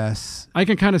mean, I guess I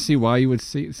can kind of see why you would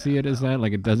see it as that.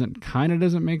 Like it doesn't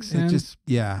make sense.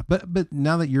 But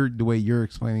now that the way you're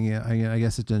explaining it, I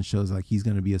guess it just shows like he's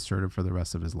going to be assertive for the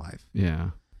rest of his life. Yeah.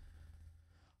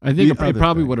 I think it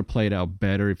probably would have played out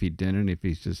better if he didn't, if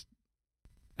he's just,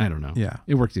 I don't know. Yeah.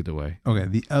 It works either way. Okay.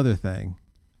 The other thing,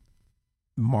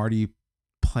 Marty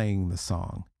playing the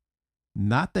song,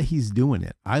 not that he's doing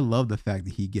it. I love the fact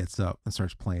that he gets up and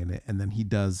starts playing it, and then he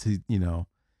does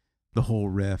the whole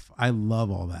riff. I love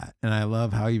all that. And I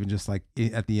love how even just like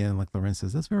at the end, like Lorenz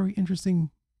says, that's very interesting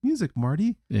music,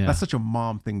 Marty. Yeah. That's such a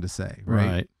mom thing to say,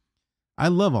 right? I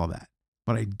love all that.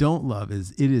 What I don't love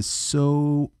is it is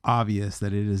so obvious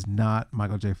that it is not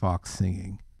Michael J. Fox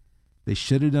singing. They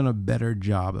should have done a better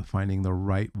job of finding the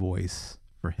right voice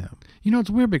for him. It's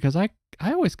weird because I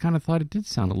always kind of thought it did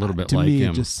sound a little bit like him. To me,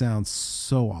 it just sounds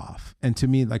so off. And to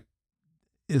me, like,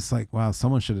 it's like, wow,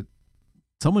 someone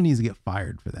needs to get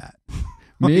fired for that.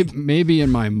 Maybe in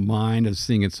my mind of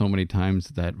seeing it so many times,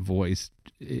 that voice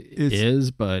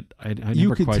but I never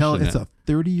you could tell it. It's a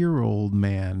 30-year-old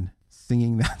man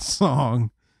singing that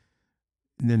song,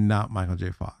 and then not Michael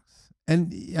J. Fox.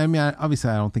 And I mean, obviously,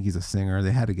 I don't think he's a singer.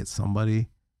 They had to get somebody,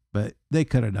 but they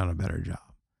could have done a better job.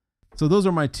 So those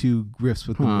are my 2 gripes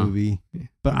with the movie.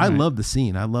 But I love the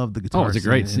scene. I love the guitar. Oh, it's a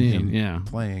great scene. Yeah,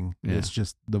 playing. Yeah. It's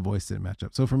just the voice didn't match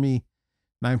up. So for me,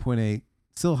 9.8,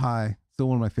 still high, still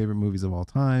one of my favorite movies of all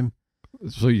time.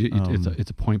 So it's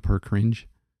a point per cringe.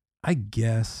 I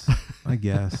guess.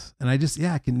 And I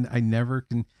never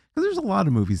can, because there's a lot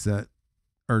of movies that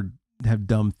have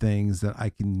dumb things that I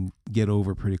can get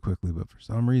over pretty quickly, but for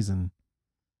some reason,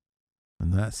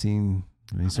 when that scene,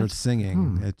 when he starts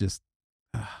singing, it just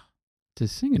it's a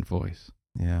singing voice.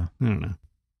 Yeah. I don't know.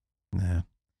 Yeah.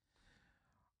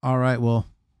 All right. Well,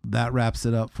 that wraps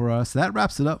it up for us. That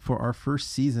wraps it up for our first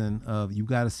season of You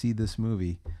Gotta See This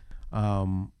Movie.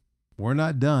 We're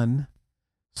not done.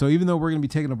 So even though we're going to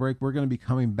be taking a break, we're going to be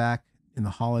coming back in the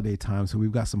holiday time. So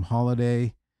we've got some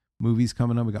holiday movies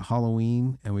coming up. We got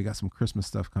Halloween and we got some Christmas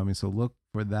stuff coming. So look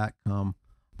for that come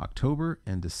October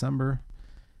and December.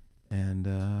 And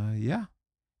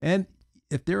And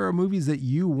if there are movies that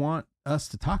you want us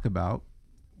to talk about,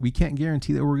 we can't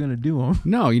guarantee that we're going to do them.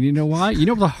 No, you know why? You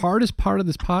know what the hardest part of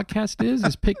this podcast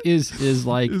is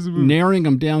like narrowing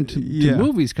them down to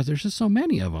movies, because there's just so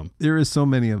many of them. There is so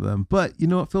many of them. But you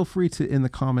know what? Feel free to, in the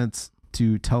comments,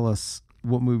 to tell us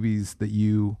what movies that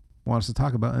you want us to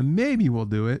talk about, and maybe we'll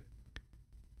do it.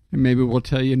 And maybe we'll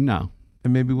tell you no.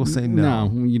 And maybe we'll say no.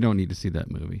 No, you don't need to see that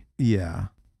movie. Yeah.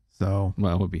 So.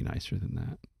 Well, it would be nicer than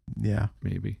that. Yeah.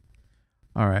 Maybe.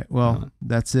 All right. Well,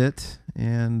 that's it.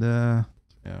 And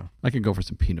yeah. I could go for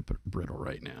some peanut brittle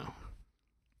right now.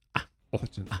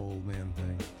 Such an old man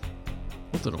thing.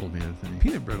 What's an old man thing?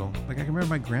 Peanut brittle. Like I can remember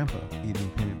my grandpa eating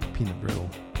peanut brittle.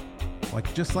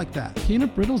 Like just like that.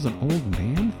 Peanut brittle's an old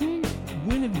man thing?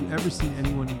 ever seen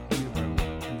anyone